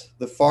left,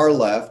 the far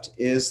left,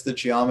 is the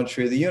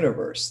geometry of the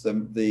universe,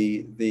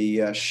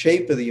 the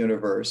shape of the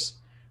universe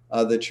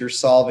that you're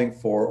solving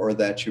for or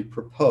that you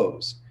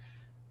propose.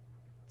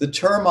 The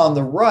term on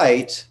the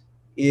right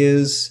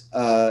is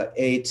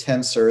a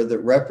tensor that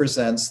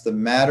represents the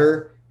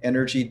matter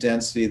energy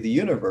density of the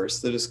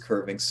universe that is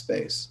curving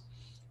space.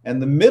 And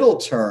the middle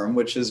term,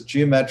 which is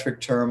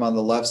geometric term on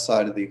the left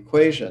side of the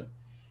equation,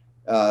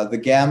 the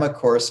gamma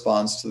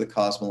corresponds to the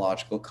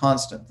cosmological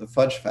constant, the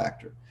fudge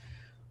factor.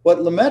 What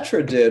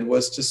Lemaître did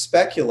was to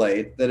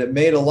speculate that it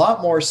made a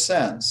lot more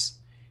sense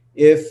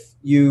if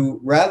you,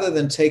 rather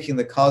than taking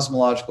the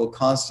cosmological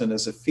constant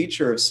as a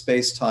feature of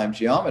space-time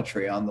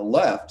geometry on the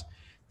left,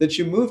 that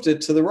you moved it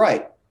to the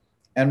right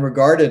and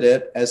regarded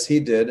it, as he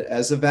did,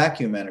 as a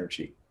vacuum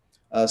energy,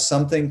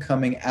 something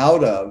coming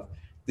out of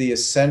the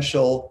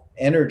essential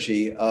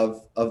energy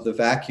of the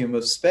vacuum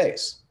of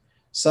space,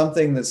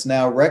 something that's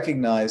now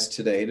recognized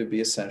today to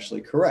be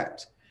essentially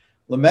correct.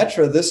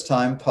 Lemaître this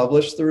time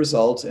published the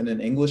result in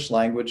an English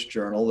language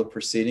journal, the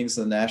Proceedings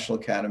of the National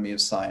Academy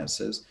of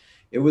Sciences.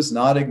 It was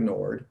not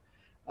ignored.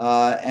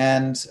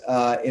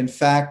 In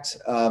fact,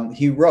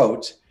 he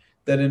wrote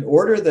that in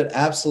order that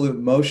absolute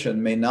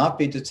motion may not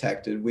be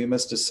detected, we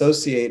must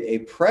associate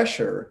a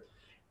pressure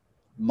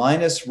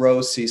minus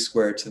rho c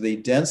squared to the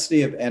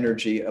density of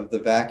energy of the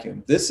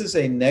vacuum. This is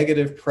a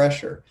negative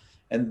pressure.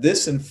 And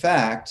this, in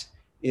fact,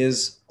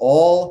 is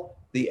all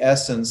the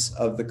essence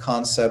of the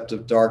concept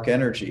of dark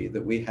energy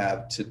that we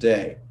have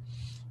today.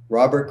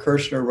 Robert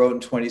Kirshner wrote in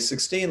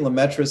 2016,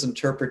 Lemaître's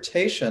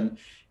interpretation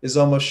is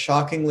almost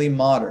shockingly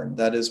modern.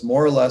 That is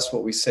more or less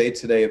what we say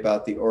today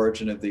about the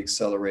origin of the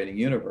accelerating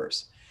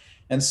universe.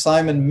 And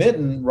Simon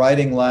Mitton,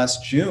 writing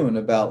last June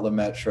about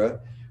Lemaître,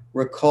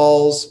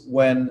 recalls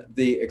when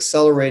the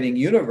accelerating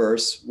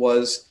universe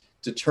was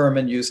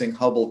determined using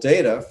Hubble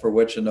data, for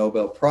which a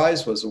Nobel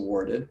Prize was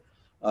awarded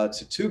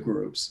to two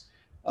groups.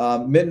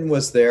 Mitton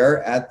was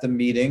there at the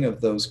meeting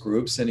of those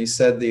groups, and he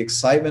said the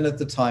excitement at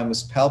the time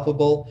was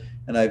palpable,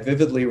 and I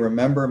vividly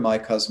remember my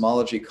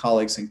cosmology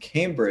colleagues in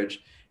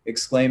Cambridge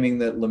exclaiming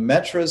that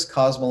Lemaître's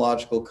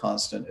cosmological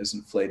constant is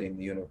inflating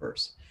the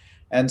universe.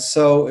 And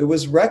so it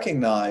was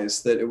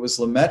recognized that it was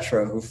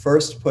Lemaître who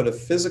first put a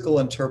physical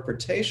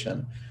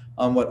interpretation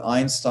on what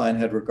Einstein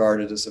had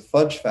regarded as a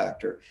fudge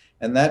factor.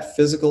 And that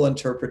physical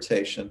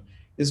interpretation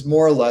is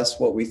more or less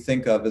what we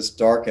think of as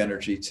dark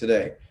energy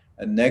today,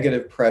 a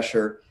negative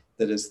pressure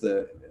that is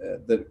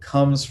that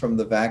comes from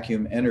the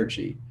vacuum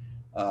energy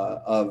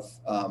of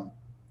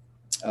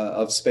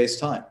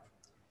space-time.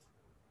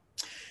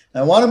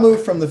 Now, I want to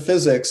move from the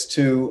physics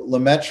to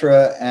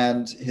Lemaître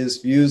and his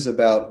views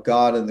about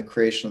God and the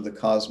creation of the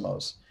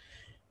cosmos.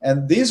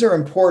 And these are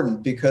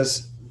important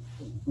because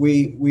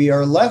we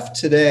are left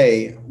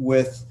today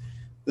with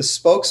the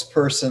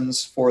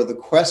spokespersons for the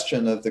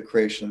question of the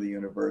creation of the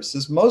universe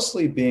as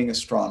mostly being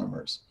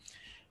astronomers.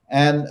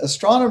 And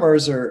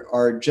astronomers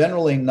are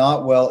generally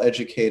not well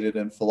educated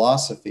in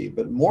philosophy,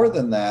 but more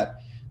than that,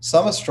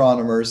 some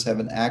astronomers have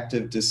an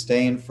active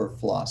disdain for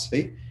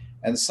philosophy,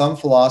 and some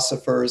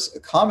philosophers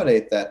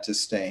accommodate that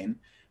disdain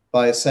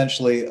by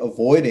essentially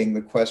avoiding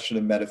the question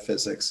of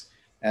metaphysics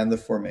and the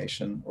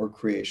formation or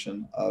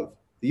creation of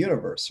the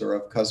universe or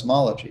of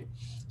cosmology.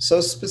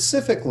 So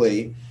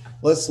specifically,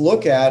 let's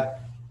look at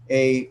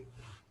a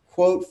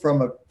quote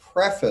from a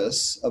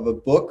preface of a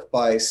book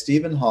by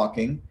Stephen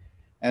Hawking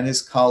and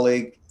his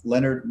colleague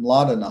Leonard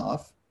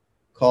Mladenov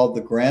called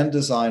The Grand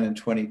Design in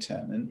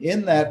 2010. And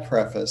in that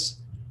preface,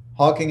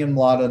 Hawking and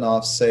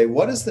Mladenov say,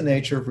 what is the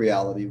nature of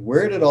reality?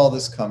 Where did all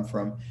this come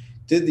from?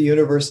 Did the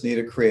universe need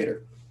a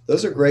creator?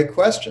 Those are great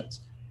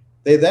questions.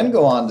 They then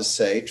go on to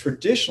say,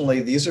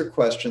 traditionally, these are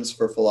questions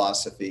for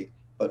philosophy,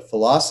 but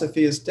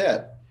philosophy is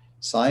dead.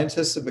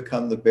 Scientists have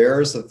become the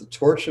bearers of the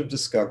torch of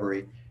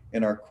discovery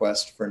in our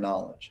quest for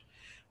knowledge.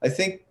 I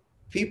think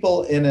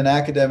people in an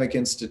academic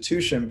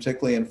institution,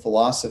 particularly in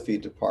philosophy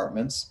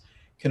departments,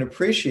 can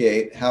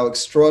appreciate how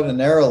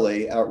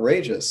extraordinarily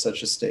outrageous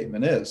such a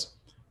statement is.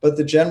 But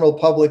the general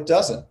public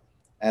doesn't,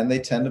 and they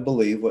tend to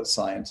believe what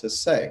scientists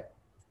say.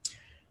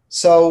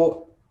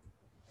 So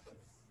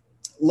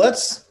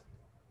let's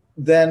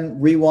then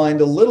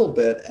rewind a little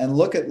bit and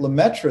look at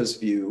Lemaître's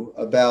view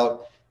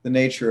about the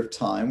nature of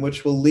time,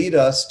 which will lead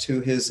us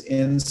to his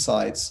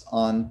insights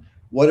on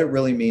what it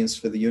really means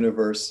for the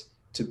universe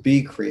to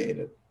be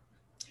created.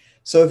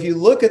 So if you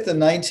look at the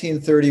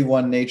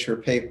 1931 Nature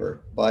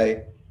paper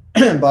by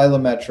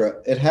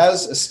Lemaître, it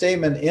has a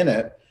statement in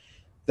it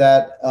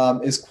that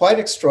is quite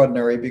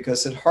extraordinary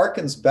because it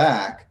harkens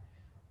back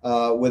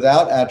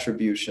without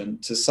attribution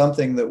to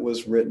something that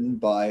was written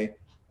by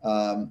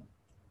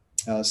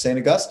St.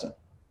 Augustine.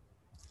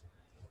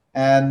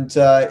 And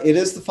it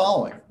is the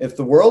following. If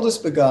the world is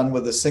begun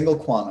with a single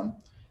quantum,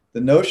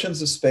 the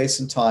notions of space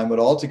and time would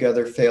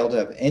altogether fail to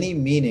have any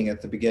meaning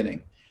at the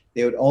beginning.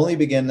 They would only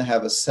begin to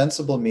have a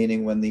sensible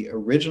meaning when the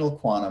original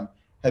quantum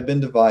had been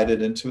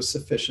divided into a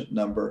sufficient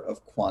number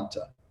of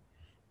quanta.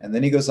 And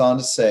then he goes on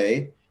to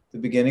say, the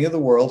beginning of the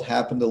world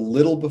happened a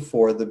little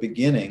before the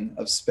beginning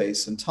of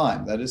space and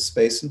time. That is,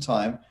 space and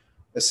time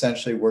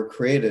essentially were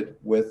created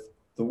with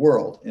the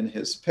world in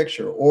his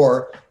picture.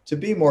 Or to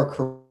be more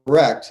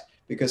correct,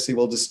 because he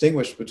will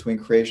distinguish between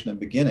creation and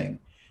beginning,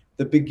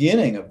 the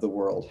beginning of the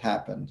world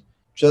happened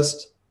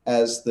just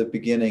as the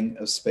beginning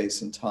of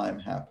space and time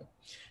happened.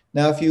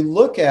 Now, if you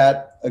look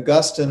at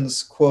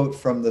Augustine's quote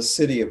from The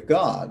City of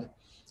God,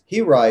 he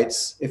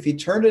writes, if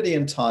eternity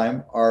and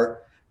time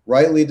are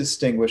rightly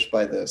distinguished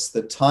by this,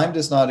 that time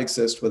does not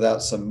exist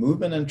without some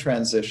movement and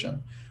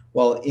transition,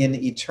 while in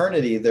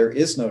eternity there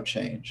is no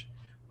change,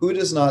 who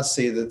does not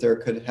see that there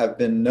could have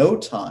been no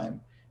time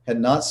had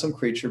not some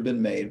creature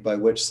been made by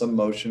which some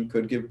motion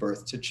could give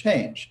birth to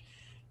change?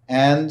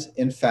 And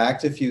in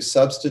fact, if you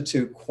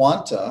substitute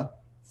quanta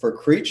for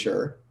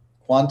creature,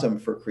 quantum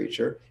for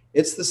creature,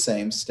 it's the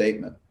same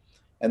statement.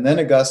 And then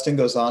Augustine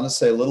goes on to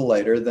say a little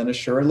later, then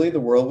assuredly the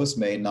world was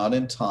made not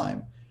in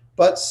time,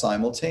 but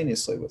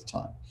simultaneously with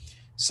time.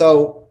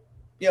 So,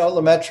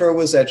 Lemaître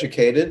was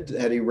educated.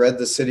 Had he read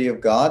The City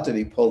of God? Did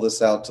he pull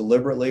this out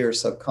deliberately or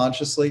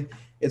subconsciously?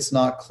 It's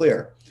not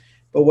clear.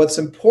 But what's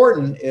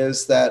important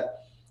is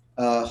that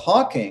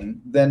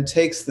Hawking then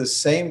takes the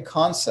same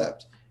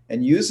concept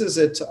and uses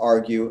it to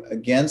argue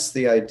against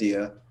the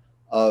idea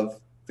of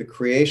the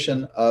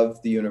creation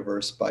of the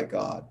universe by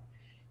God.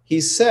 He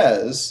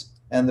says,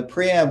 and the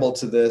preamble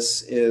to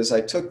this is,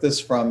 I took this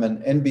from an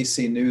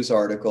NBC News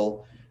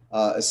article,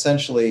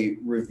 essentially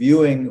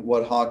reviewing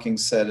what Hawking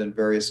said in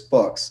various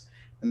books.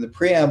 And the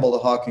preamble to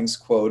Hawking's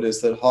quote is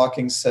that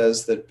Hawking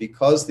says that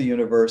because the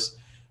universe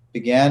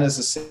began as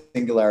a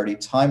singularity,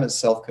 time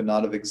itself could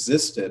not have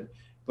existed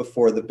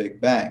before the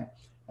Big Bang.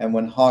 And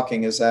when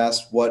Hawking is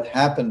asked what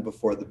happened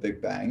before the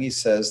Big Bang, he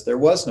says there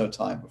was no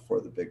time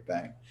before the Big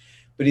Bang.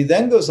 But he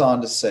then goes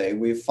on to say,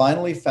 we've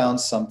finally found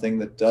something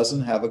that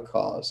doesn't have a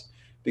cause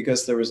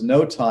because there was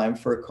no time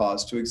for a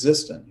cause to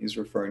exist in. He's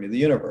referring to the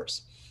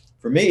universe.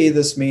 For me,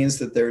 this means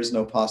that there is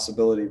no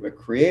possibility of a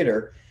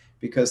creator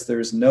because there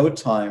is no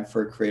time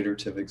for a creator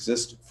to have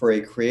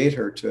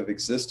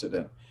existed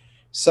in.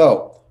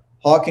 So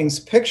Hawking's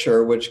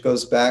picture, which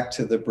goes back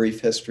to the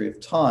brief history of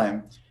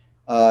time,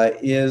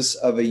 is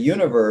of a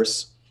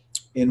universe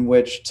in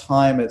which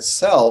time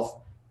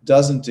itself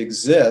doesn't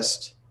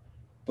exist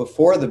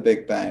before the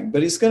Big Bang.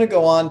 But he's going to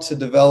go on to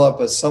develop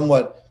a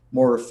somewhat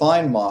more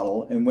refined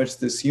model in which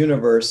this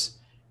universe,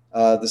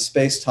 the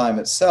space-time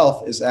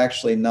itself, is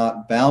actually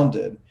not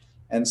bounded.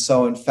 And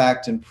so, in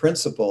fact, in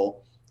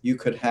principle, you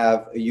could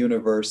have a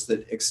universe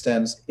that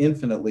extends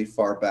infinitely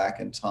far back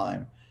in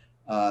time,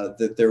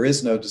 that there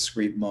is no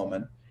discrete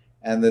moment,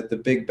 and that the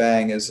Big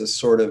Bang is a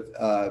sort of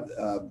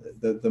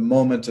the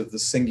moment of the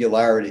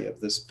singularity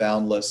of this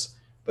boundless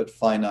but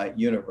finite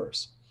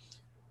universe.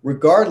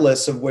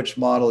 Regardless of which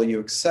model you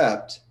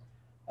accept,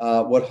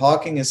 what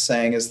Hawking is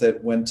saying is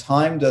that when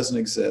time doesn't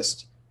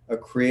exist, a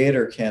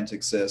creator can't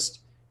exist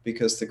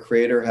because the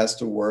creator has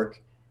to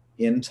work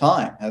in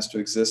time, has to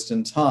exist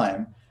in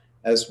time,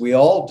 as we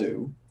all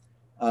do,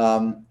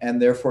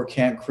 and therefore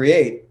can't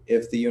create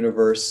if the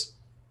universe,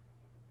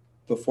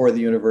 before the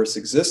universe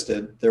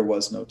existed, there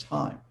was no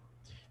time.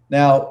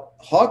 Now,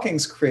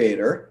 Hawking's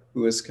creator,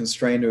 who is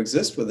constrained to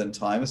exist within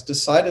time, is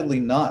decidedly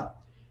not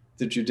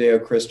the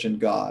Judeo-Christian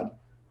God,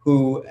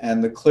 who,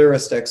 and the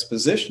clearest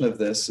exposition of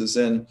this is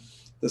in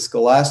the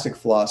scholastic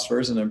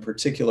philosophers, and in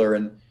particular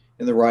in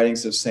the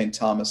writings of St.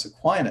 Thomas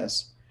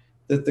Aquinas,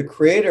 that the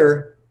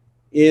creator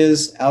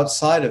is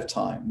outside of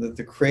time, that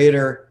the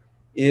creator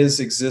is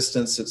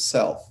existence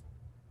itself.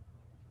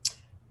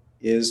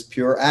 is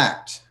pure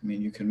act. I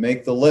mean, you can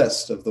make the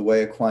list of the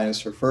way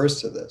Aquinas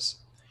refers to this.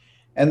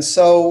 And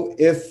so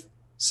if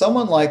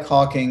someone like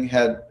Hawking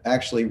had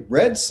actually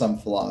read some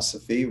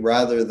philosophy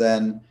rather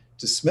than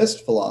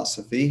dismissed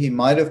philosophy, he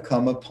might have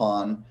come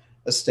upon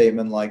a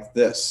statement like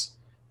this.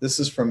 This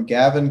is from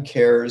Gavin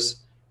Kerr's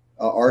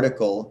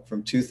article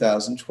from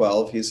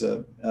 2012. He's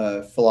a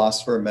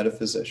philosopher, a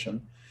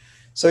metaphysician.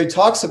 So he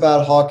talks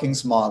about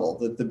Hawking's model,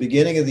 that the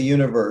beginning of the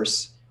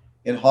universe,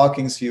 in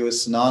Hawking's view,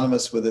 is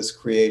synonymous with its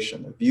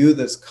creation, a view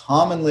that's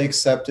commonly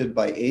accepted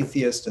by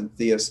atheist and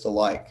theist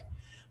alike.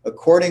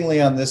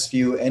 Accordingly, on this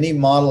view, any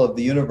model of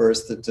the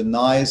universe that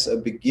denies a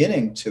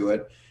beginning to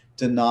it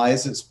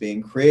denies its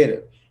being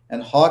created.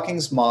 And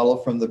Hawking's model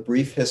from the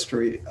Brief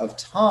History of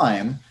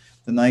Time,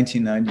 the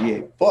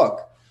 1998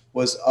 book,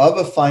 was of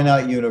a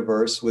finite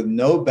universe with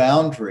no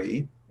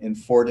boundary in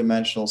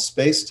four-dimensional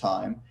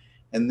space-time,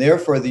 and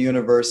therefore the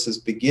universe is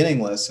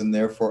beginningless and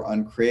therefore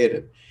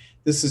uncreated.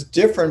 This is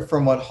different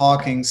from what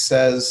Hawking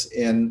says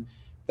in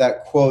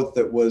that quote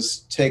that was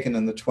taken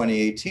in the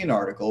 2018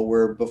 article,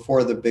 where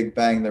before the Big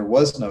Bang there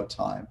was no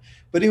time,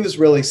 but he was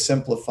really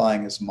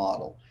simplifying his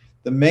model.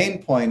 The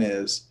main point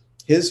is,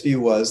 his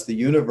view was the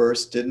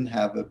universe didn't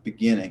have a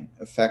beginning,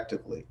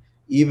 effectively,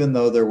 even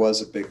though there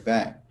was a Big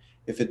Bang.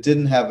 If it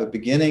didn't have a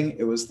beginning,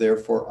 it was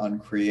therefore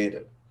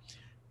uncreated.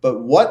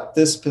 But what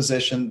this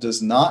position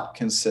does not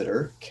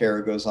consider,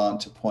 Kerr goes on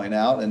to point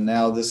out, and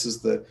now this is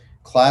the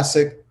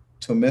classic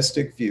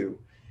Thomistic view,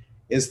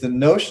 is the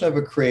notion of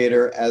a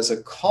creator as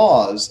a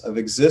cause of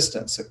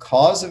existence. A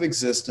cause of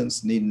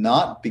existence need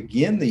not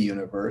begin the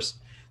universe.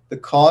 The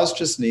cause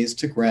just needs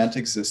to grant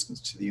existence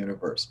to the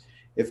universe.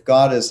 If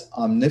God is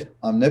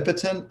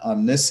omnipotent,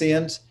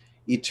 omniscient,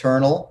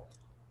 eternal,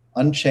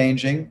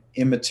 unchanging,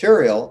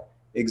 immaterial,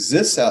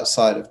 exists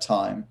outside of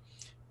time,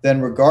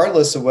 then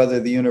regardless of whether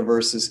the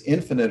universe is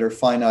infinite or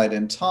finite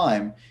in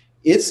time,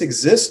 its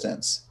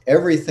existence,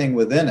 everything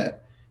within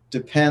it,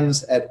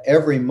 depends at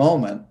every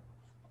moment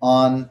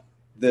on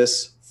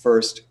this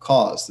first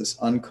cause, this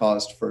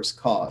uncaused first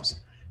cause.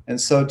 And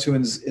so to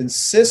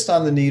insist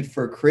on the need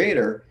for a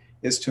creator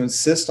is to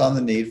insist on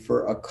the need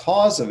for a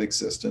cause of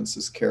existence,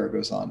 as Kerr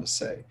goes on to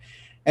say.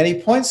 And he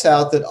points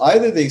out that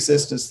either the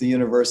existence of the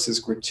universe is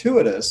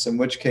gratuitous, in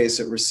which case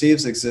it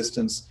receives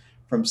existence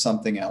from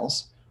something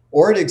else,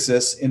 or it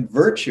exists in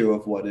virtue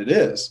of what it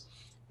is.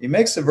 He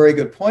makes a very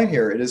good point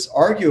here. It is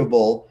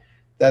arguable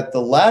that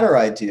the latter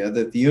idea,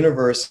 that the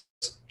universe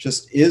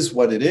just is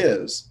what it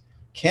is,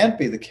 can't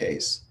be the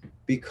case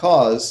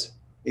because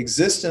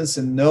existence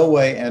in no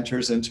way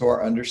enters into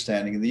our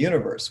understanding of the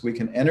universe. We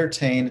can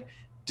entertain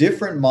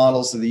different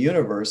models of the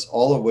universe,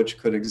 all of which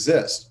could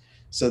exist.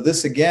 So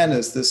this again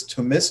is this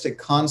Thomistic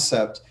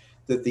concept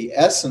that the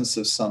essence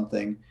of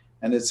something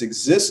and its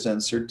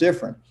existence are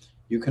different.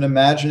 You can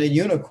imagine a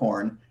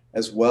unicorn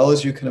as well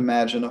as you can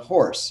imagine a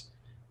horse.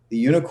 The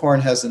unicorn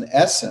has an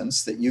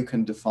essence that you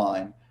can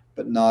define,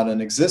 but not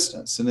an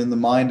existence. And in the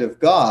mind of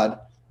God,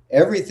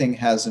 everything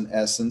has an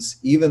essence,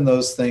 even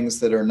those things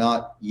that are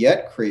not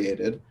yet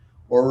created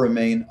or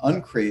remain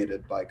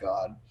uncreated by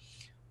God.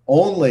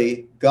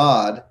 Only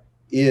God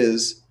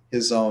is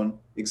his own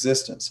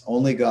existence.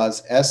 Only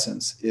God's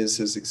essence is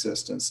his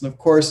existence. And of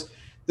course,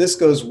 this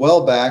goes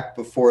well back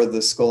before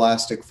the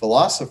scholastic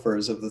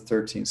philosophers of the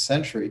 13th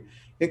century.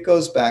 It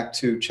goes back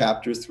to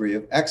chapter 3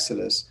 of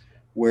Exodus,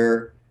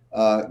 where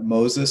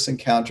Moses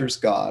encounters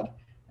God,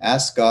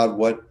 asks God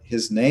what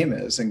his name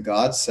is, and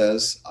God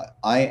says,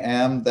 I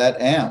am that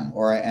am,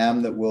 or I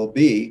am that will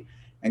be,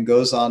 and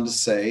goes on to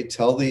say,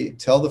 tell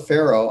the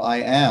Pharaoh, I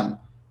am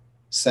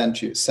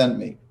sent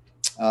me,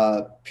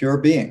 pure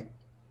being.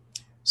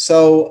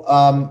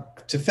 So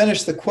to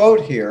finish the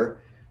quote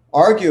here,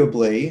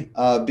 arguably,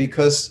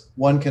 because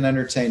one can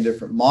entertain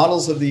different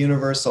models of the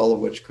universe, all of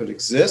which could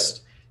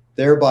exist,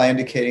 thereby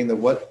indicating that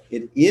what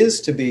it is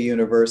to be a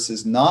universe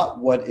is not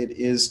what it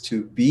is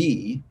to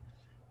be.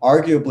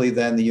 Arguably,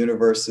 then, the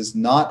universe is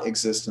not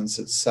existence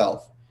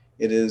itself.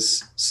 It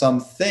is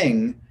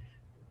something,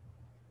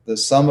 the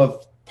sum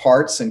of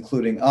parts,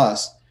 including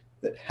us,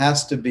 that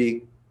has to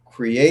be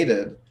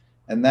created.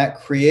 And that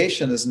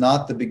creation is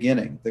not the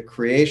beginning. The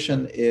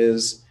creation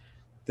is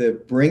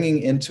the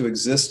bringing into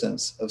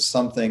existence of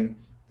something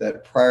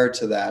that prior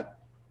to that,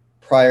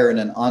 prior in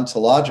an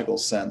ontological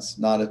sense,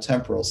 not a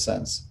temporal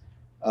sense,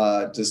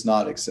 does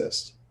not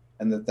exist.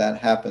 And that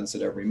happens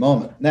at every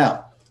moment.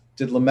 Now,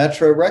 did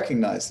Lemaître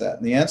recognize that?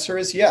 And the answer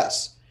is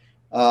yes.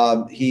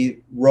 He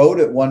wrote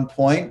at one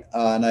point,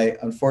 and I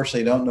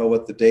unfortunately don't know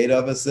what the date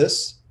of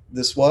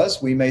this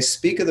was. We may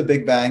speak of the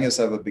Big Bang as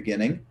of a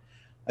beginning.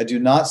 I do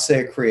not say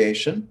a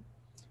creation.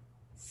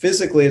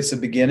 Physically, it's a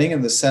beginning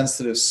in the sense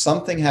that if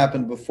something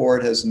happened before,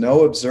 it has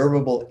no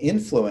observable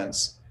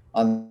influence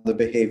on the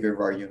behavior of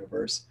our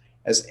universe,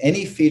 as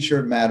any feature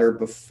of matter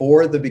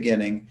before the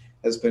beginning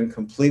has been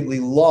completely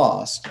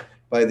lost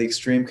by the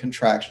extreme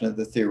contraction of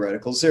the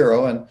theoretical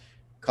zero, and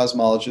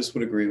cosmologists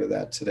would agree with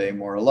that today,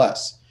 more or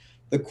less.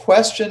 The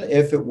question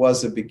if it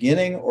was a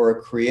beginning or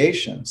a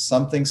creation,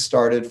 something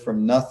started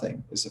from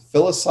nothing, is a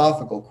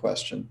philosophical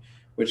question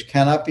which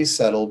cannot be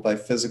settled by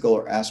physical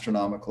or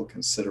astronomical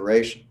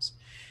considerations.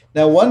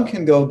 Now, one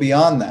can go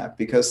beyond that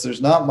because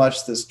there's not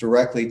much that's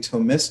directly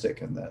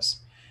Thomistic in this.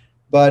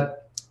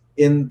 But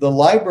in the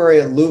library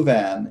at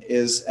Louvain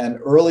is an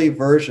early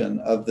version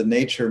of the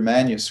Nature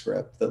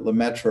manuscript that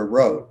Lemaître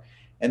wrote.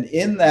 And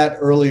in that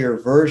earlier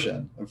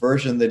version, a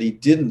version that he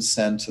didn't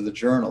send to the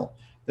journal,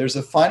 there's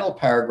a final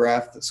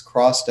paragraph that's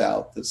crossed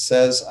out that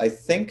says, I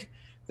think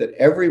that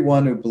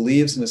everyone who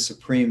believes in a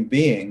supreme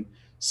being,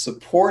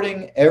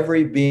 supporting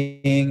every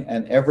being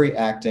and every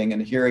acting,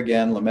 and here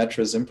again,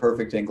 Lemaître's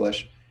imperfect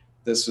English,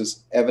 this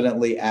was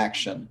evidently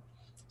action,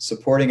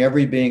 supporting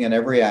every being and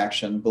every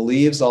action,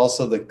 believes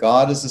also that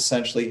God is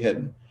essentially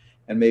hidden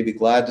and may be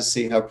glad to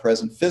see how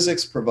present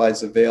physics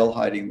provides a veil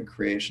hiding the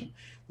creation.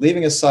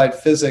 Leaving aside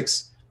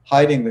physics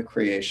hiding the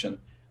creation,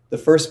 the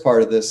first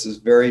part of this is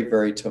very,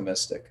 very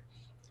Thomistic.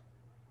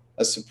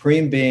 A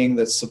supreme being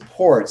that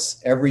supports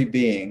every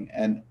being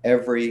and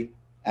every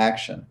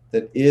action,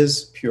 that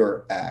is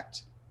pure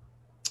act,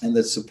 and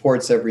that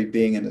supports every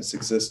being in its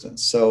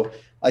existence. So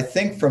I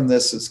think from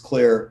this it's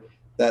clear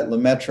that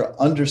Lemaître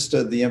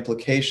understood the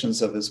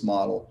implications of his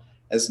model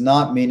as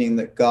not meaning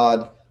that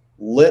God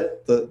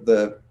lit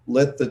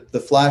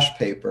the flash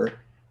paper,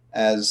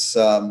 as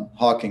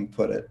Hawking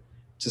put it,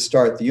 to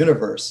start the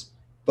universe,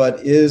 but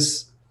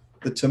is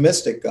the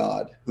Thomistic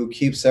God who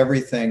keeps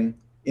everything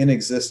in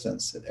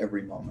existence at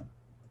every moment.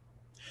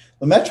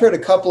 Lemaître had a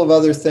couple of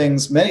other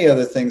things, many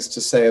other things to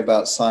say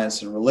about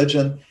science and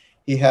religion.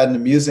 He had an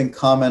amusing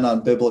comment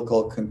on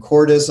biblical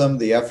concordism,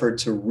 the effort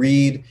to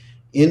read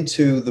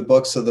into the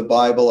books of the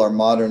Bible our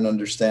modern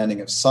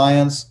understanding of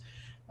science.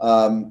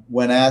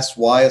 When asked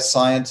why a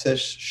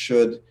scientist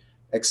should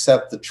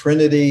accept the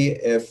Trinity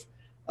if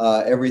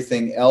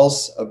everything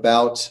else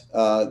about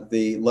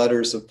the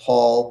letters of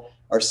Paul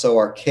are so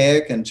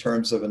archaic in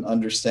terms of an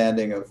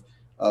understanding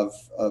of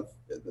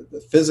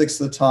the physics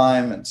of the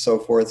time and so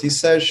forth, he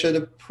says, should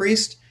a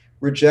priest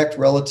reject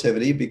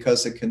relativity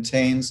because it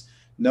contains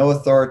no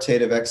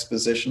authoritative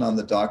exposition on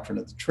the doctrine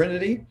of the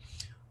Trinity?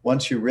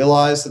 Once you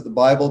realize that the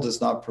Bible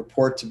does not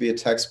purport to be a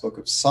textbook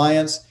of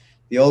science,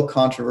 the old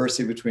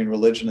controversy between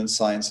religion and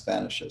science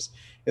vanishes.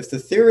 If the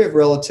theory of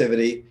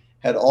relativity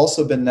had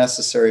also been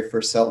necessary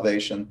for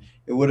salvation,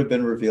 it would have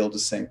been revealed to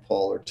St.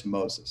 Paul or to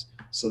Moses.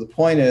 So the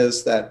point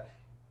is that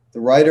the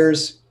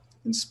writers,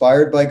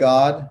 inspired by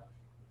God,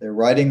 they're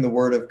writing the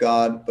Word of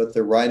God, but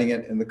they're writing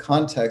it in the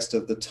context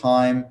of the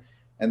time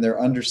and their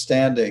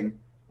understanding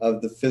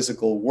of the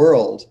physical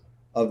world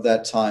of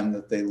that time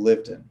that they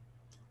lived in.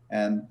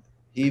 And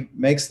he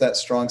makes that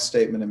strong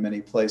statement in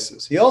many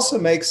places. He also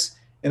makes,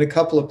 in a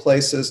couple of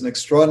places, an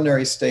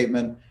extraordinary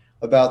statement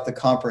about the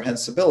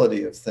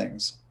comprehensibility of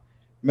things.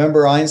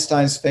 Remember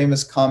Einstein's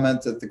famous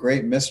comment that the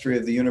great mystery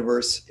of the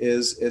universe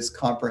is its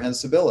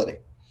comprehensibility.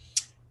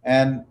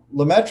 And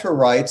Lemaître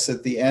writes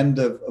at the end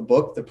of a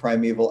book, The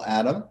Primeval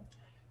Atom,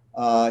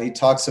 he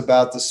talks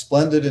about the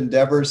splendid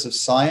endeavors of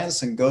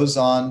science and goes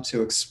on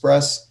to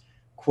express,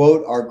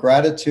 quote, our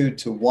gratitude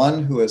to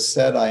one who has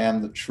said, I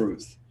am the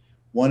truth,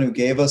 one who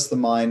gave us the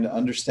mind to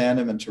understand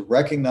him and to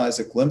recognize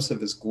a glimpse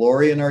of his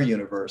glory in our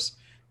universe,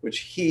 which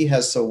he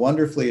has so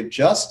wonderfully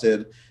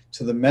adjusted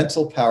to the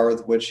mental power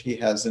with which he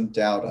has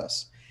endowed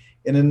us.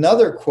 In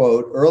another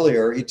quote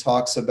earlier, he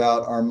talks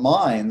about our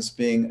minds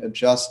being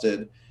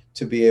adjusted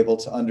to be able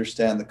to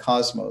understand the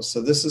cosmos.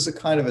 So this is a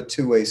kind of a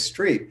two-way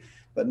street,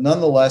 but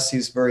nonetheless,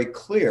 he's very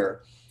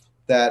clear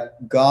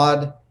that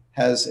God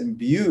has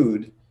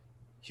imbued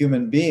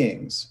human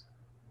beings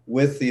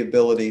with the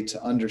ability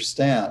to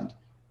understand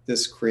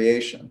this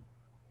creation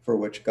for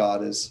which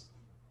God is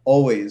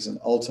always and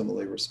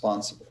ultimately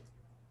responsible.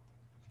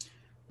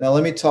 Now,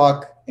 let me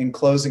talk in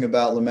closing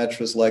about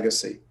Lemaître's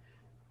legacy.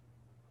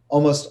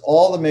 Almost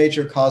all the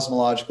major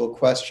cosmological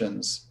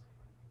questions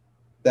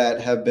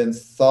that have been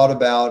thought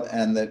about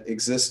and that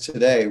exist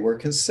today were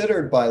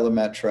considered by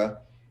Lemaître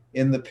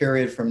in the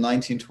period from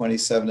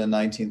 1927 to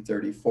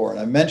 1934. And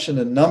I mentioned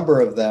a number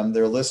of them.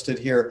 They're listed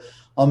here.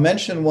 I'll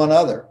mention one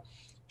other.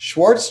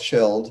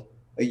 Schwarzschild,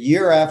 a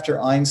year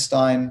after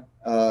Einstein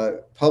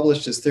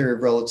published his theory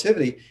of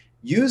relativity,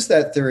 used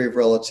that theory of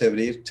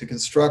relativity to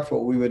construct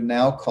what we would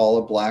now call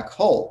a black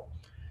hole,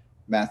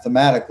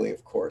 mathematically,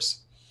 of course.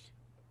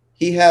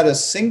 He had a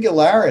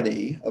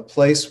singularity, a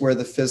place where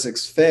the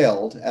physics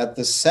failed, at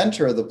the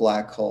center of the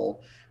black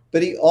hole,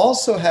 but he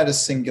also had a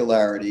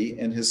singularity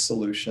in his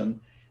solution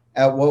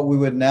at what we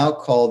would now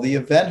call the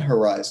event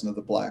horizon of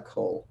the black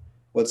hole,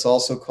 what's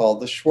also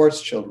called the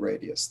Schwarzschild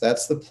radius.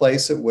 That's the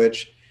place at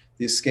which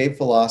the escape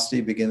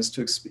velocity begins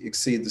to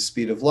exceed the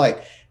speed of light.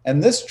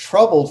 And this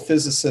troubled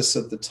physicists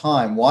at the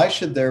time. Why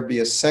should there be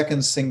a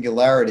second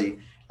singularity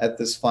at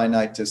this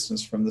finite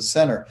distance from the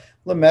center?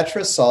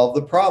 Lemaître solved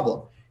the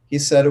problem. He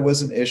said it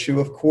was an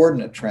issue of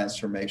coordinate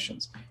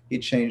transformations. He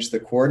changed the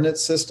coordinate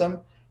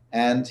system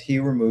and he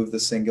removed the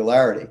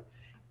singularity.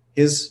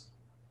 His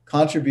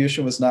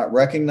contribution was not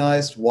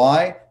recognized.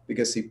 Why?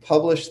 Because he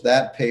published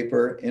that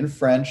paper in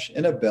French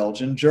in a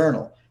Belgian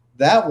journal.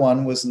 That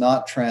one was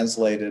not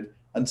translated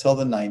until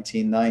the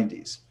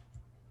 1990s.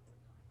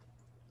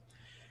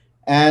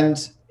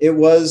 And it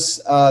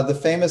was the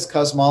famous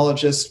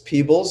cosmologist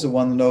Peebles, who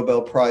won the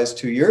Nobel Prize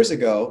 2 years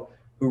ago,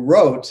 who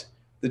wrote,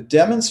 "The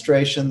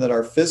demonstration that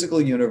our physical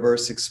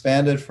universe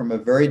expanded from a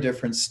very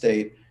different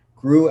state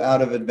grew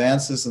out of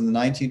advances in the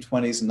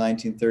 1920s and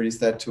 1930s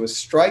that to a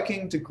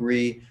striking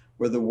degree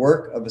were the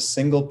work of a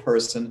single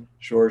person,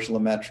 Georges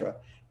Lemaître."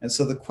 And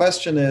so the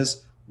question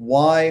is,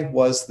 why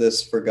was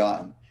this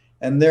forgotten?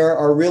 And there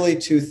are really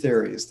two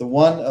theories. The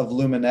one of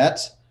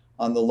Luminette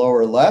on the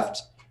lower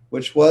left,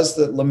 which was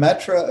that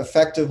Lemaître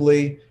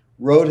effectively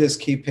wrote his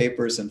key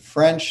papers in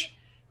French.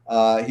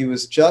 He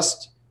was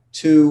just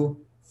too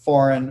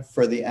foreign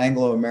for the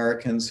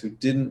Anglo-Americans who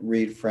didn't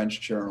read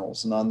French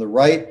journals. And on the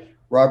right,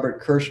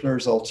 Robert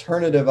Kirshner's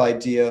alternative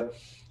idea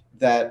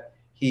that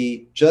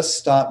he just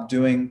stopped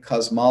doing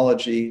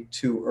cosmology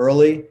too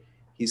early.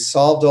 He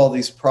solved all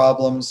these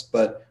problems,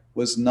 but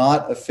was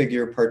not a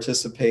figure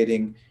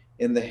participating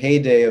in the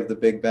heyday of the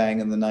Big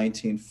Bang in the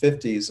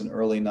 1950s and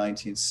early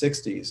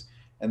 1960s,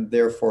 and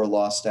therefore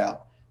lost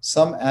out.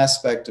 Some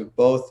aspect of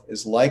both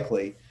is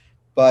likely,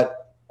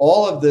 but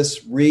all of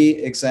this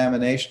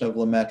re-examination of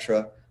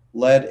Lemaître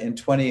led in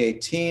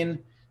 2018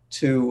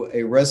 to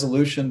a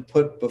resolution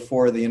put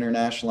before the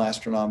International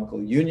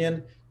Astronomical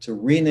Union to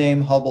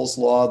rename Hubble's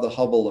law the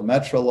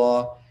Hubble-Lemaître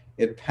law.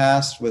 It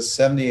passed with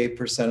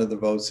 78% of the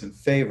votes in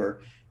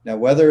favor. Now,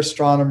 whether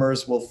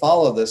astronomers will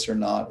follow this or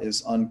not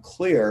is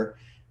unclear.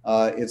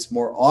 It's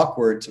more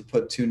awkward to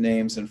put two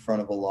names in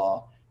front of a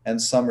law, and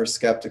some are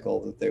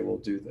skeptical that they will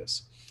do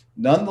this.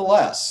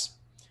 Nonetheless,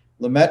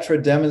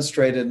 Lemaître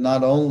demonstrated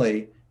not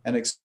only an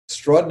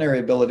extraordinary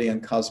ability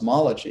in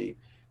cosmology,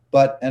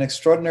 but an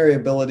extraordinary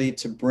ability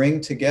to bring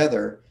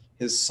together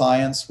his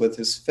science with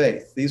his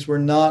faith. These were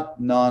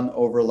not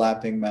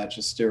non-overlapping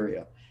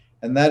magisteria.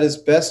 And that is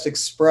best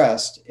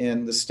expressed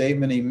in the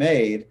statement he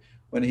made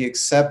when he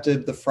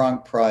accepted the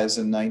Franck Prize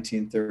in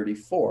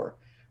 1934,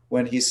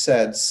 when he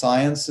said,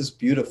 "Science is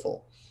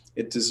beautiful.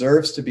 It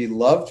deserves to be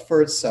loved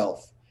for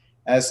itself,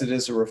 as it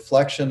is a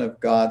reflection of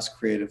God's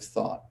creative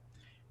thought."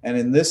 And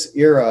in this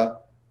era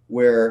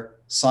where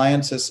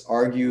scientists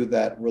argue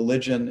that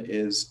religion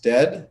is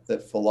dead,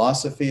 that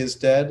philosophy is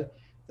dead,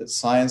 that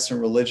science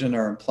and religion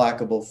are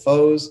implacable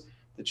foes,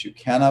 that you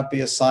cannot be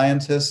a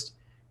scientist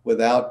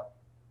without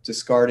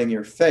discarding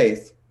your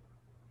faith,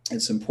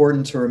 it's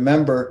important to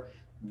remember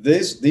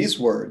these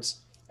words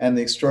and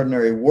the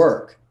extraordinary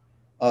work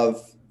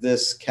of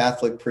this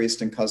Catholic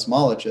priest and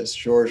cosmologist,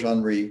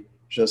 Georges-Henri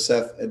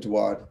Joseph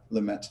Edouard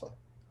Lemaître.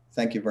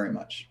 Thank you very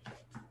much.